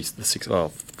 4 of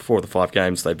the 5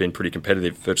 games, they've been pretty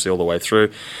competitive virtually all the way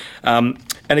through. And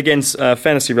against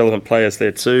fantasy relevant players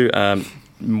there too.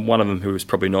 One of them who was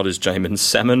probably not is Jamin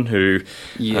Salmon, who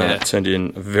turned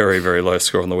in a very, very low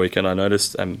score on the weekend, I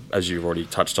noticed. As you've already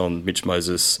touched on, Mitch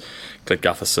Moses, Clint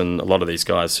Gutherson, a lot of these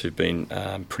guys who've been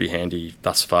pretty handy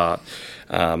thus far,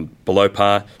 below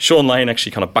par. Sean Lane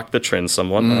actually kind of bucked the trend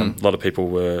somewhat. A lot of people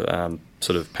were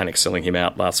sort of panic selling him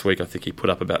out last week. I think he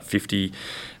put up about 50.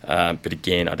 But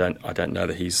again, I don't know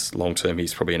that he's long-term.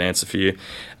 He's probably an answer for you.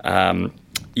 And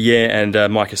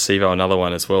Mike Acevo, another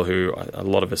one as well, who a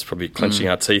lot of us probably clenching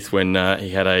our teeth when he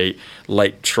had a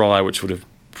late try, which would have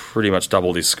pretty much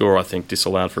doubled his score, I think,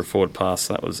 disallowed for a forward pass.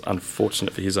 That was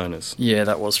unfortunate for his owners. Yeah,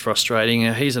 that was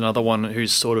frustrating. He's another one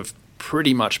who's sort of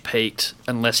pretty much peaked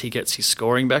unless he gets his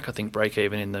scoring back. I think break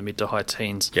even in the mid to high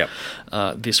teens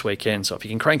this weekend. So if he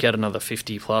can crank out another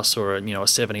 50 plus or a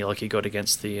 70 like he got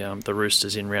against the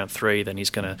Roosters in round 3, then he's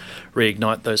going to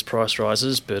reignite those price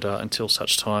rises. But until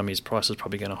such time, his price is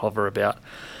probably going to hover about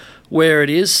where it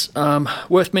is.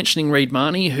 Worth mentioning Reid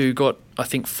Marnie, who got, I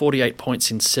think, 48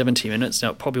 points in 70 minutes.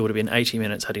 Now, it probably would have been 80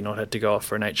 minutes had he not had to go off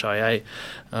for an HIA.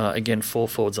 Again, 4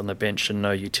 forwards on the bench and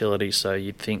no utility, so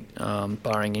you'd think,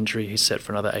 barring injury, he's set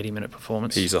for another 80-minute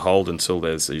performance. He's a hold until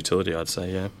there's a utility, I'd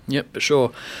say, yeah. Yep, for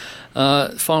sure.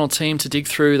 Final team to dig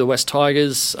through, the West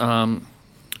Tigers.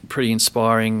 Pretty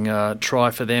inspiring try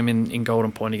for them in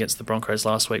Golden Point against the Broncos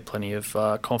last week. Plenty of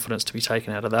confidence to be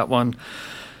taken out of that one.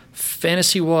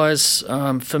 Fantasy-wise,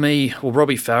 for me, well,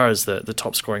 Robbie Farah's the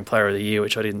top-scoring player of the year,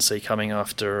 which I didn't see coming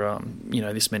after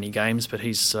this many games. But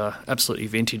he's absolutely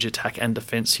vintage attack and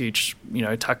defence, huge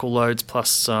tackle loads,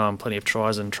 plus plenty of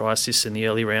tries and try assists in the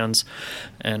early rounds.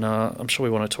 And I'm sure we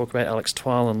want to talk about Alex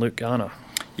Twal and Luke Garner.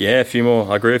 Yeah, a few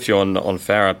more. I agree with you on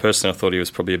Farah. Personally, I thought he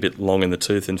was probably a bit long in the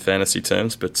tooth in fantasy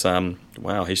terms, but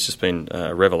wow, he's just been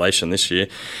a revelation this year.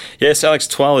 Yes, Alex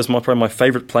Twal is probably my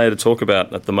favourite player to talk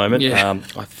about at the moment. Yeah.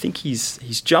 I think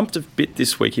he's jumped a bit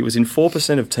this week. He was in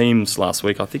 4% of teams last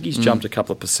week. I think he's jumped a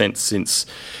couple of percent since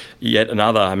yet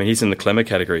another. I mean, he's in the Clemmer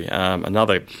category.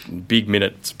 Another big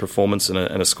minute performance and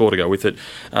a score to go with it.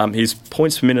 His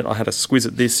points per minute, I had a squiz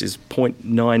at this, is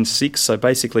 0.96. So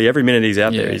basically, every minute he's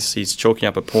out there, he's chalking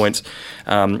up a point.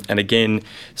 And again,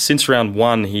 since round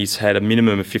one, he's had a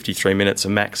minimum of 53 minutes, a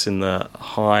max in the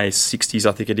high 60s,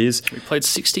 I think it is. He played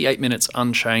 68 minutes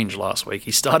unchanged last week.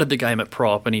 He started the game at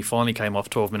prop, and he finally came off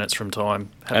 12 minutes from time,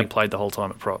 having played the whole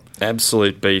time at prop.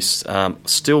 Absolute beast.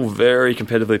 Still very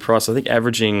competitively priced. I think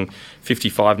averaging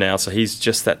 55 now, so he's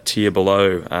just that tier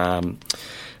below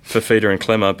Fafita and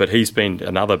Clemmer, but he's been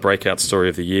another breakout story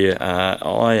of the year.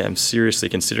 I am seriously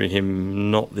considering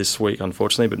him, not this week,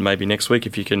 unfortunately, but maybe next week.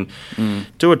 If you can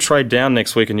do a trade down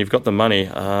next week and you've got the money,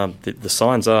 the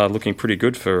signs are looking pretty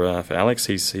good for Alex.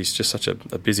 He's just such a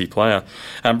busy player.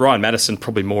 Ryan Madison,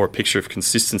 probably more a picture of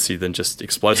consistency than just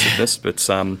explosiveness, but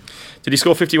did he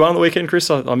score 51 on the weekend, Chris?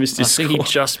 I missed his score. I think he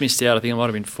just missed out. I think it might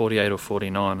have been 48 or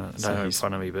 49. I don't have it in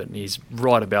front of me, but he's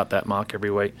right about that mark every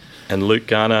week. And Luke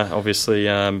Garner, obviously,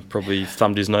 probably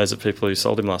thumbed his nose at people who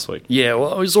sold him last week. Yeah,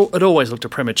 well, it always looked a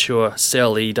premature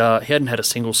sell. He hadn't had a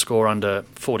single score under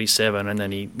 47, and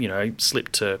then he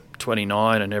slipped to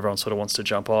 29, and everyone sort of wants to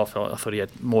jump off. I thought he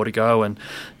had more to go, and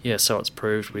so it's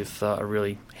proved with a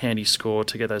really handy score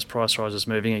to get those price rises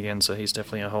moving again. So he's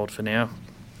definitely a hold for now.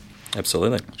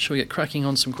 Absolutely. Shall we get cracking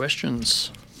on some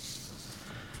questions?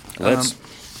 Let's.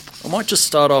 I might just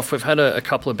start off. We've had a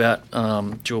couple about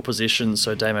dual positions.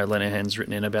 So Damo Lenihan's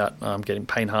written in about getting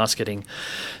Payne Haas getting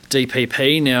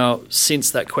DPP. Now, since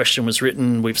that question was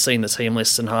written, we've seen the team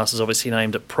list, and Haas is obviously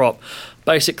named at prop.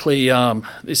 Basically,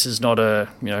 this is not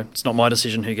it's not my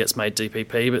decision who gets made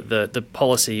DPP, but the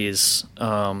policy is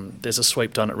there's a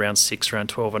sweep done at round 6, round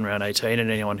 12, and round 18,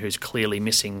 and anyone who's clearly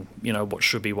missing, what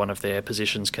should be one of their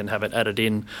positions can have it added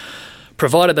in,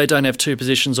 provided they don't have two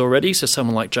positions already. So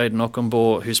someone like Jaden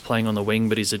Ockenbaugh, who's playing on the wing,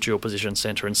 but he's a dual position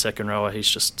centre and second rower, he's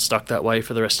just stuck that way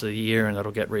for the rest of the year, and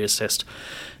that'll get reassessed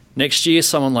next year.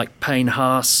 Someone like Payne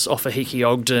Haas, Ofahiki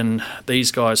Ogden,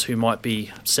 these guys who might be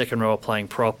second rower playing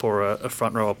prop or a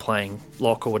front rower playing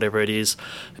lock or whatever it is,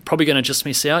 probably going to just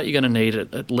miss out. You're going to need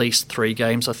at least 3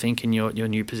 games, I think, in your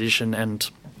new position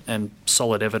and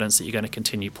solid evidence that you're going to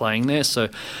continue playing there. So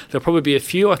there'll probably be a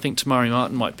few. I think Tamari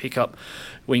Martin might pick up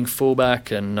wing fullback,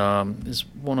 and there's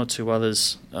one or two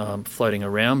others floating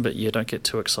around, but don't get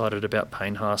too excited about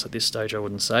Payne Haas at this stage, I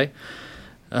wouldn't say.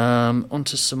 On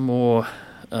to some more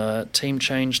team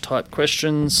change type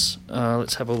questions.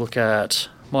 Let's have a look at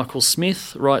Michael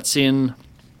Smith writes in,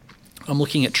 I'm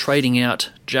looking at trading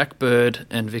out Jack Bird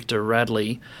and Victor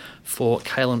Radley for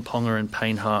Kalen Ponga and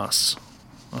Payne Haas.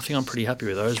 I think I'm pretty happy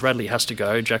with those. Radley has to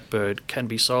go. Jack Bird can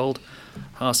be sold.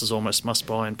 Haas is almost must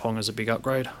buy, and Ponga's a big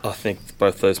upgrade. I think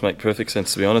both those make perfect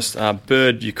sense, to be honest.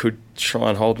 Bird, you could try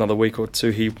and hold another week or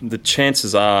two. The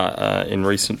chances are, in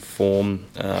recent form,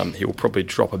 he will probably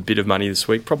drop a bit of money this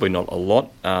week. Probably not a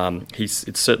lot. He's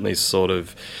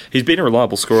been a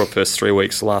reliable scorer first 3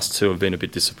 weeks. The last 2 have been a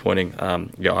bit disappointing.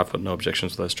 I've got no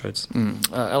objections to those trades.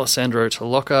 Alessandro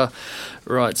Toloka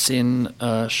writes in,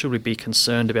 should we be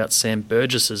concerned about Sam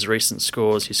Burgess's recent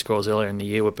scores? His scores earlier in the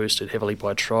year were boosted heavily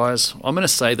by tries. I'm going to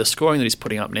say the scoring that he's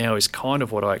putting up now is kind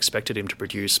of what I expected him to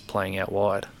produce playing out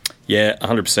wide. Yeah,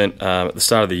 100%. At the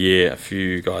start of the year, a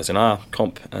few guys in our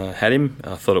comp had him.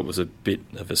 I thought it was a bit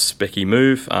of a specky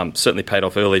move. Certainly paid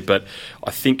off early, but I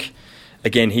think,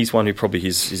 again, he's one who probably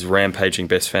his rampaging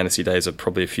best fantasy days are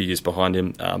probably a few years behind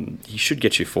him. He should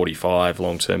get you 45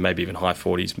 long term, maybe even high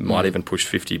 40s, might even push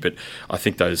 50, but I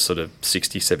think those sort of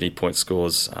 60, 70 point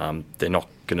scores, they're not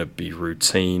going to be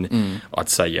routine. I'd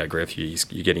say, I agree with you.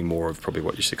 You're getting more of probably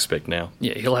what you should expect now.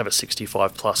 Yeah, he'll have a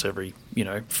 65 plus every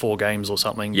 4 games or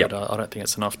something, but I don't think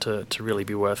it's enough to really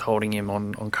be worth holding him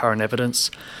on current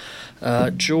evidence.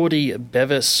 Geordie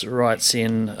Bevis writes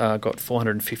in, got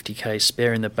 450k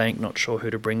spare in the bank, not sure who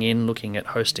to bring in, looking at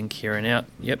Host and Kieran out.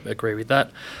 Yep, agree with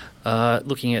that.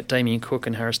 Looking at Damien Cook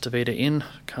and Harris Tavita in,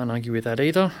 can't argue with that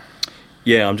either.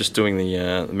 Yeah, I'm just doing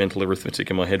the mental arithmetic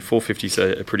in my head. 450 is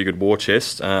a pretty good war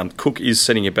chest. Cook is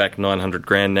setting it back 900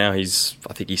 grand now. I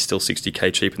think he's still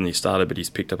 60k cheaper than he started, but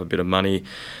he's picked up a bit of money.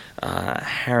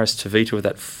 Harris Tavita with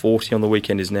that 40 on the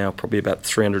weekend is now probably about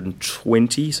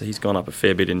 320, so he's gone up a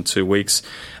fair bit in 2 weeks.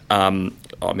 I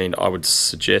would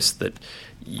suggest that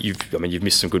you've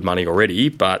missed some good money already,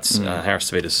 but Harris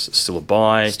Tavita's still a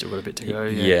buy. Still got a bit to go.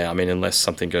 Yeah, unless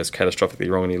something goes catastrophically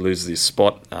wrong and he loses his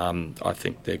spot, I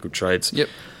think they're good trades. Yep.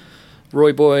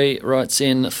 Roy Boy writes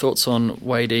in, thoughts on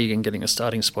Wade Egan getting a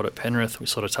starting spot at Penrith. We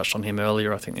sort of touched on him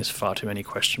earlier. I think there's far too many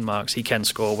question marks. He can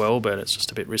score well, but it's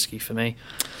just a bit risky for me.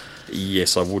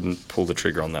 Yes, I wouldn't pull the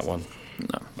trigger on that one.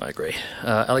 No, I agree.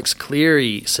 Alex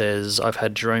Cleary says, I've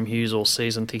had Jerome Hughes all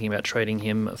season, thinking about trading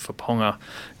him for Ponga.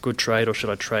 Good trade, or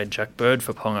should I trade Jack Bird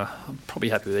for Ponga? I'm probably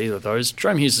happy with either of those.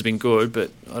 Jerome Hughes has been good,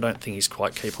 but I don't think he's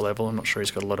quite keeper level. I'm not sure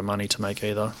he's got a lot of money to make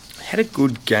either. Had a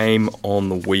good game on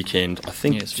the weekend. I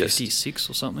think it's 56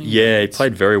 or something. Yeah, he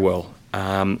played very well.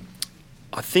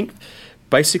 I think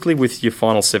basically with your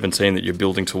final 17 that you're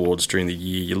building towards during the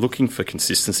year, you're looking for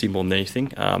consistency more than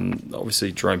anything.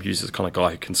 Obviously, Jerome Hughes is the kind of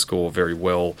guy who can score very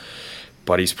well,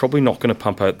 but he's probably not going to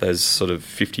pump out those sort of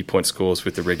 50-point scores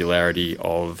with the regularity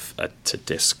of a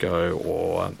Tedesco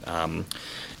or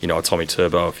a Tommy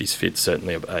Turbo if he's fit,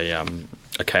 certainly a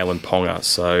Kalen Ponga.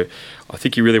 So I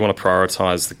think you really want to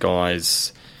prioritise the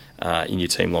guys in your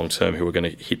team long term who are going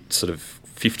to hit sort of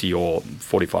 50 or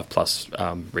 45 plus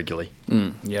regularly.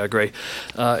 Yeah, I agree.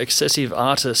 Excessive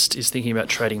Artist is thinking about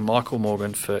trading Michael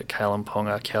Morgan for Kalen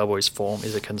Ponga. Cowboys' form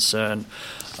is a concern.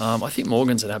 I think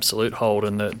Morgan's an absolute hold,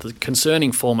 and the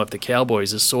concerning form of the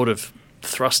Cowboys is sort of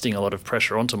thrusting a lot of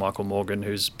pressure onto Michael Morgan,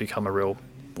 who's become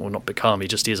he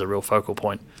just is a real focal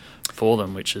point for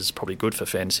them, which is probably good for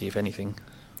fantasy, if anything.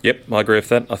 Yep, I agree with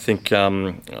that. I think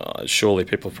surely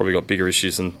people have probably got bigger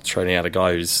issues than trading out a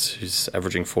guy who's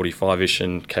averaging 45-ish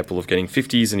and capable of getting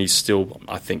 50s, and he's still,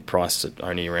 I think, priced at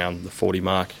only around the 40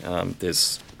 mark.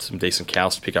 There's some decent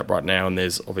cows to pick up right now, and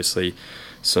there's obviously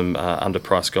some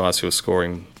underpriced guys who are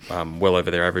scoring well over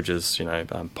their averages,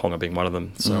 Ponga being one of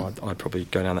them. So I'd probably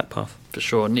go down that path. For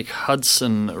sure. Nick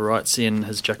Hudson writes in,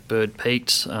 has Jack Bird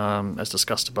peaked? As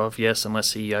discussed above, yes,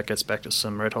 unless he gets back to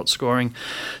some red-hot scoring.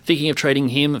 Thinking of trading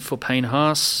him for Payne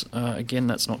Haas. Again,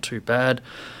 that's not too bad.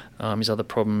 His other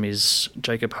problem is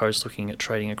Jacob Host looking at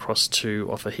trading across to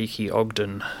Ofahiki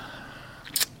Ogden.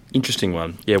 Interesting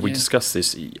one. Yeah, we discussed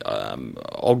this.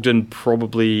 Ogden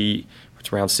probably...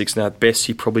 It's around 6 now. At best,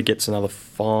 he probably gets another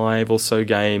 5 or so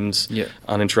games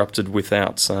uninterrupted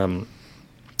without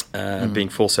being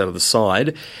forced out of the side.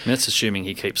 And that's assuming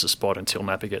he keeps the spot until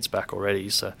Mappa gets back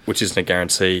already. So, which isn't a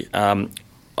guarantee.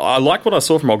 I like what I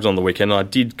saw from Ogden on the weekend. I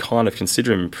did kind of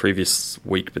consider him previous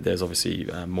week, but there's obviously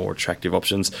more attractive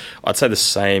options. I'd say the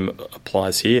same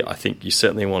applies here. I think you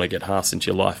certainly want to get Haas into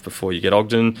your life before you get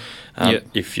Ogden.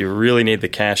 If you really need the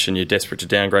cash and you're desperate to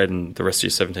downgrade and the rest of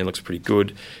your 17 looks pretty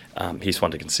good, he's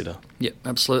one to consider. Yep,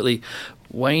 absolutely.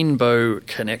 Waynebow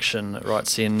Connection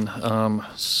writes in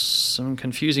some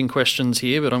confusing questions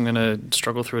here, but I'm going to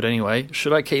struggle through it anyway.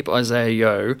 Should I keep Isaiah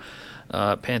Yeo?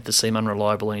 Panthers seem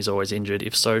unreliable and he's always injured.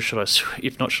 If so, should I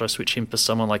switch him for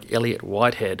someone like Elliot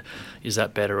Whitehead? Is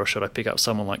that better, or should I pick up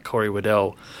someone like Corey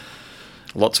Waddell?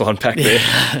 A lot to unpack there.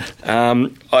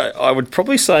 I would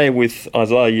probably say with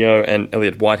Isaiah Yeo and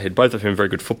Elliot Whitehead, both of whom are very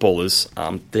good footballers,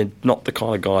 they're not the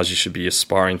kind of guys you should be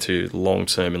aspiring to long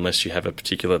term unless you have a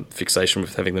particular fixation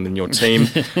with having them in your team.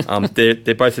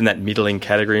 They're both in that middling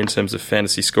category in terms of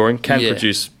fantasy scoring. Can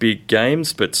produce big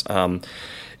games, but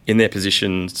in their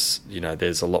positions,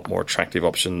 there's a lot more attractive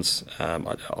options.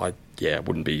 I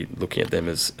wouldn't be looking at them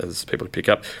as people to pick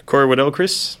up. Corey Waddell,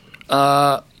 Chris?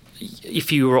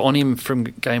 If you were on him from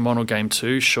game 1 or game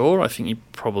 2, sure. I think you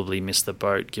probably missed the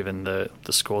boat given the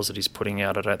scores that he's putting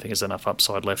out. I don't think there's enough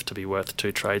upside left to be worth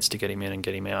 2 trades to get him in and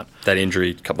get him out. That injury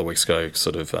a couple of weeks ago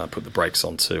sort of put the brakes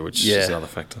on too, which is another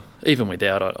factor. Even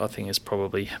without, I think there's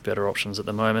probably better options at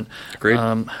the moment. Agreed.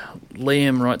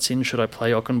 Liam writes in, should I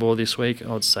play Ockenbaugh this week?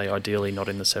 I would say ideally not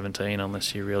in the 17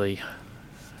 unless you really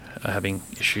are having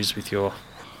issues with your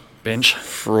bench.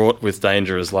 Fraught with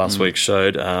danger, as last week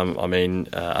showed.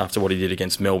 After what he did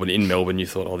against Melbourne in Melbourne, you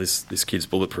thought, this kid's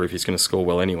bulletproof. He's going to score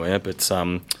well anywhere. But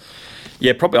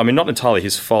probably. Not entirely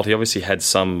his fault. He obviously had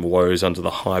some woes under the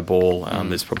high ball.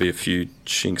 There's probably a few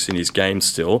chinks in his game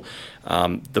still.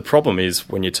 The problem is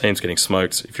when your team's getting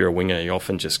smoked, if you're a winger, you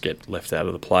often just get left out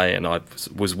of the play. And I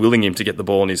was willing him to get the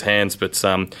ball in his hands, but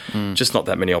just not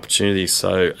that many opportunities.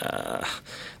 So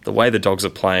the way the Dogs are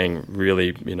playing,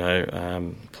 really,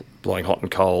 blowing hot and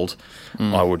cold,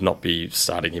 I would not be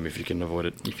starting him if you can avoid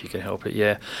it. If you can help it,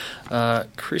 yeah.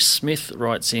 Chris Smith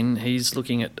writes in, he's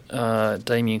looking at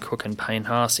Damien Cook and Payne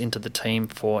Haas into the team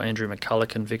for Andrew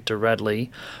McCulloch and Victor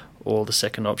Radley, or the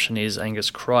second option is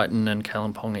Angus Crichton and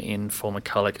Callum Ponga in for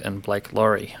McCulloch and Blake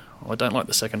Laurie. I don't like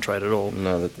the second trade at all.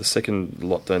 No, the second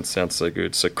lot don't sound so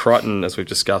good. So Crichton, as we've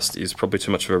discussed, is probably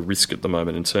too much of a risk at the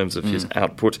moment in terms of his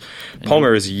output.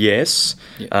 Ponga is yes.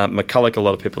 Yeah. McCulloch, a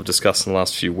lot of people have discussed in the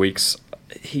last few weeks.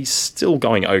 He's still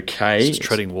going okay. He's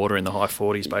treading water in the high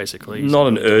 40s, basically. Not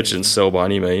an urgent sell by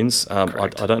any means. I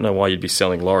don't know why you'd be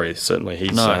selling Laurie. Certainly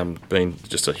he's been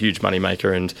just a huge money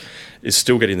maker and is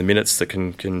still getting the minutes that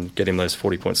can get him those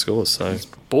 40-point scores. So he's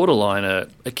borderline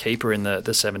a keeper in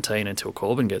the 17 until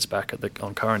Corbin gets back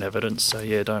on current evidence. So,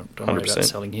 yeah, don't worry about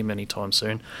selling him anytime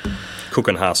soon. Cook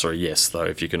and Haas are a yes, though,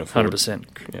 if you can afford 100%.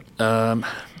 It. 100%.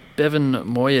 Bevan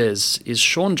Moyes, is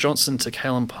Shaun Johnson to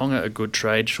Callum Ponga a good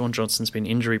trade? Shaun Johnson's been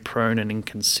injury-prone and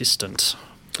inconsistent.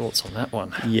 Thoughts on that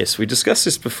one? Yes, we discussed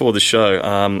this before the show.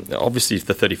 Obviously,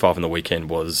 the 35 on the weekend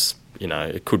was,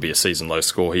 it could be a season-low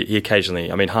score. He occasionally,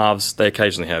 halves, they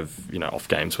occasionally have, off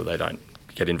games where they don't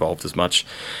get involved as much.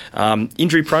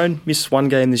 Injury-prone, missed one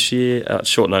game this year at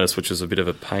short notice, which was a bit of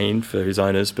a pain for his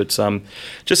owners. But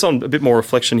just on a bit more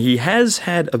reflection, he has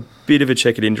had a bit of a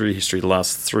checkered injury history the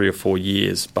last 3 or 4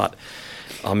 years. But,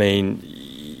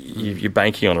 you're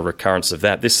banking on a recurrence of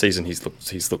that. This season he's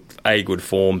looked A, good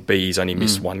form, B, he's only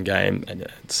missed one game, and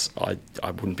I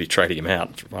wouldn't be trading him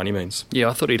out by any means. Yeah,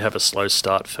 I thought he'd have a slow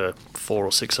start for 4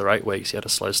 or 6 or 8 weeks. He had a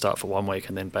slow start for 1 week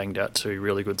and then banged out 2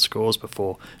 really good scores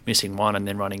before missing one and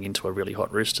then running into a really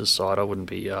hot Roosters side. I wouldn't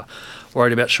be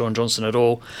worried about Shaun Johnson at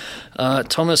all.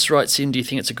 Thomas writes in, do you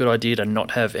think it's a good idea to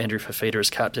not have Andrew Fafita as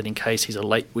captain in case he's a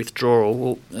late withdrawal?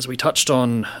 Well, as we touched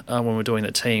on when we're doing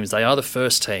the teams, they are the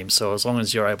first team, so as long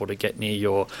as you're able to get near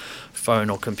your phone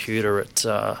or computer at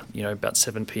about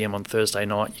 7 p.m. on Thursday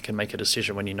night, you can make a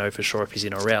decision when you know for sure if he's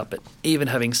in or out. But even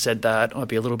having said that, I'd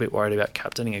be a little bit worried about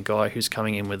captaining a guy who's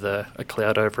coming in with a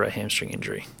cloud over a hamstring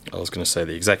injury. I was going to say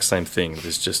the exact same thing.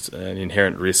 There's just an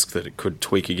inherent risk that it could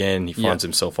tweak again. He finds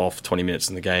himself off 20 minutes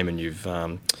in the game and you've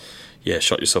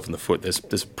shot yourself in the foot.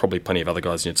 There's probably plenty of other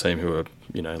guys in your team who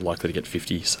are likely to get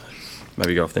 50, so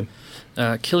maybe go off them.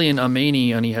 Kilian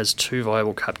Amini only has 2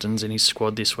 viable captains in his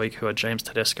squad this week, who are James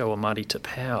Tedesco or Marty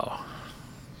Tapau.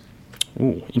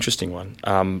 Ooh, interesting one.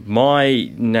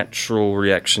 My natural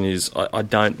reaction is I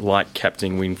don't like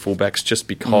captaining wing fullbacks just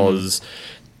because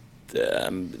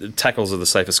tackles are the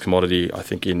safest commodity, I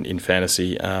think, in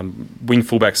fantasy. Wing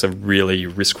fullbacks are really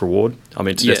risk-reward.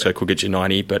 Tedesco could get you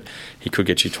 90, but he could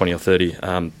get you 20 or 30.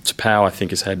 Tapau, I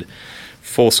think, has had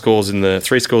 3 scores in the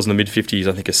mid-50s,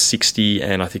 I think a 60,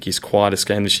 and I think his quietest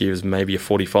game this year is maybe a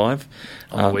 45.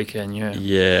 On the weekend, yeah.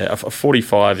 Yeah, a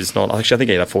 45 is not... Actually, I think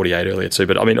he had a 48 earlier too,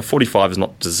 but a 45 is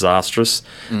not disastrous.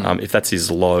 If that's his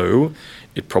low,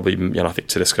 it probably... I think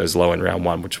Tedesco's low in round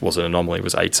 1, which was an anomaly,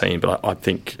 was 18, but I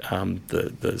think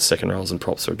the second rows and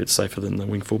props are a bit safer than the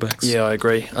wing fullbacks. Yeah, I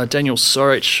agree. Daniel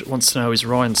Sorich wants to know, is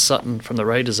Ryan Sutton from the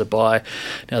Raiders a buy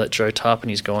now that Joe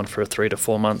Tarpany's gone for 3 to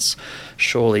 4 months?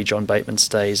 Surely John Bateman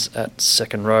stays at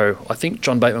second row. I think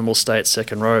John Bateman will stay at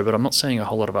second row, but I'm not seeing a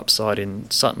whole lot of upside in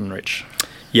Sutton, Rich.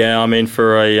 Yeah,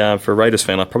 for a Raiders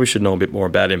fan, I probably should know a bit more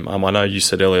about him. I know you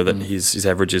said earlier that his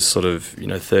average is sort of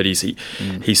 30s.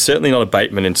 He's certainly not a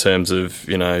Bateman in terms of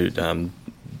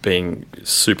being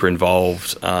super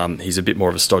involved. He's a bit more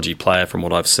of a stodgy player from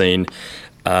what I've seen.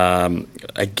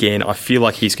 Again, I feel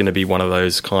like he's going to be one of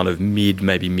those kind of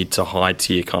maybe mid to high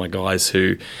tier kind of guys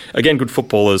who, again, good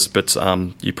footballers, but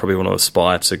you probably want to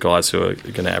aspire to guys who are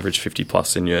going to average 50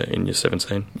 plus in your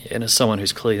 17. Yeah, and as someone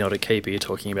who's clearly not a keeper, you're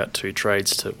talking about 2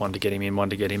 trades, one to get him in,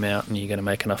 one to get him out, and you're going to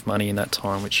make enough money in that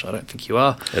time, which I don't think you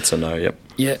are. That's a no, yep.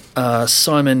 Yeah,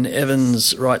 Simon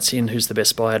Evans writes in, who's the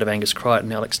best buy out of Angus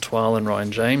Crichton, Alex Twal and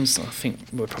Ryan James. I think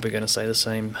we're probably going to say the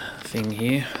same thing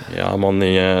here. Yeah, I'm on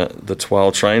the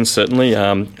Twal train, certainly.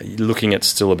 Looking at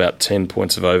still about 10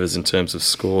 points of overs in terms of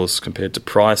scores compared to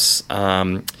price.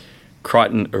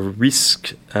 Crichton a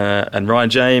risk, and Ryan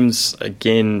James,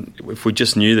 again, if we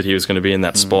just knew that he was going to be in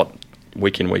that spot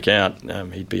week in, week out,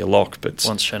 he'd be a lock. But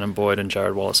once Shannon Boyd and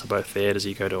Jared Wallace are both there, does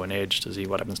he go to an edge?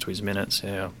 What happens to his minutes?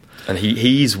 Yeah. And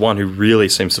he's one who really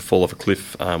seems to fall off a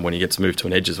cliff when he gets moved to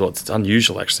an edge as well. It's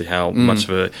unusual, actually, how much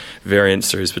of a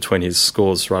variance there is between his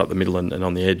scores right up the middle and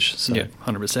on the edge. So. Yeah,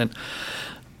 100%.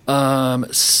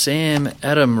 Sam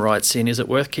Adam writes in, is it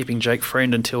worth keeping Jake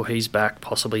Friend until he's back,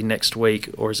 possibly next week,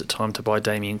 or is it time to buy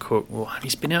Damien Cook? Well,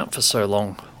 he's been out for so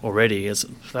long already.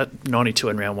 That 92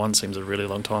 in round 1 seems a really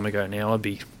long time ago now.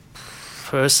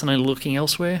 personally looking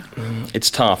elsewhere?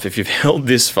 It's tough. If you've held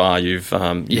this far, you've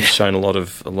shown a lot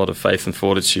of faith and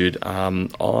fortitude.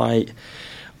 I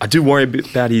do worry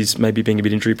about his maybe being a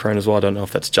bit injury prone as well. I don't know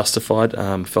if that's justified.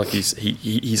 I feel like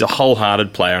he's a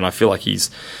wholehearted player, and I feel like he's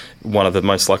one of the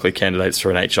most likely candidates for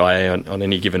an HIA on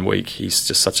any given week. He's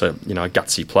just such a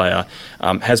gutsy player.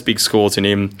 Has big scores in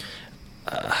him.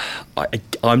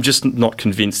 I'm just not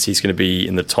convinced he's going to be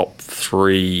in the top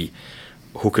 3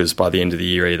 hookers by the end of the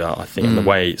year either. I think the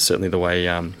way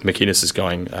McInnes is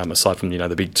going, aside from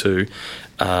the big 2,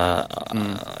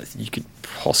 you could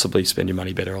possibly spend your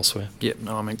money better elsewhere. Yep,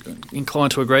 no, I'm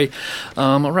inclined to agree.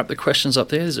 I'll wrap the questions up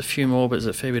there. There's a few more, but there's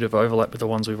a fair bit of overlap with the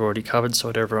ones we've already covered,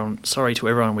 sorry to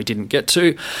everyone we didn't get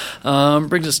to.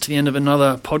 Brings us to the end of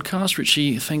another podcast.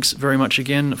 Richie, thanks very much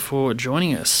again for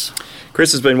joining us.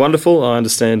 Chris, has been wonderful. I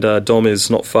understand Dom is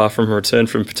not far from a return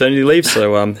from paternity leave,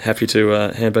 so I'm happy to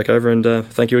hand back over and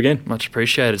thank you again. Much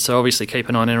appreciated. So obviously keep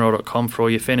an eye on NRL.com for all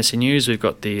your fantasy news. We've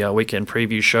got the weekend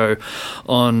preview show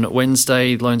on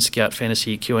Wednesday, Lone Scout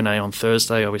Fantasy Q&A on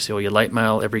Thursday, obviously all your late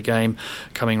mail, every game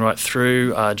coming right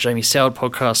through. Jamie Soward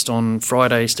podcast on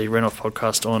Friday, Steve Renoff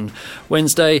podcast on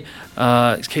Wednesday.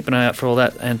 Keep an eye out for all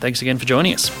that, and thanks again for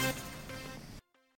joining us.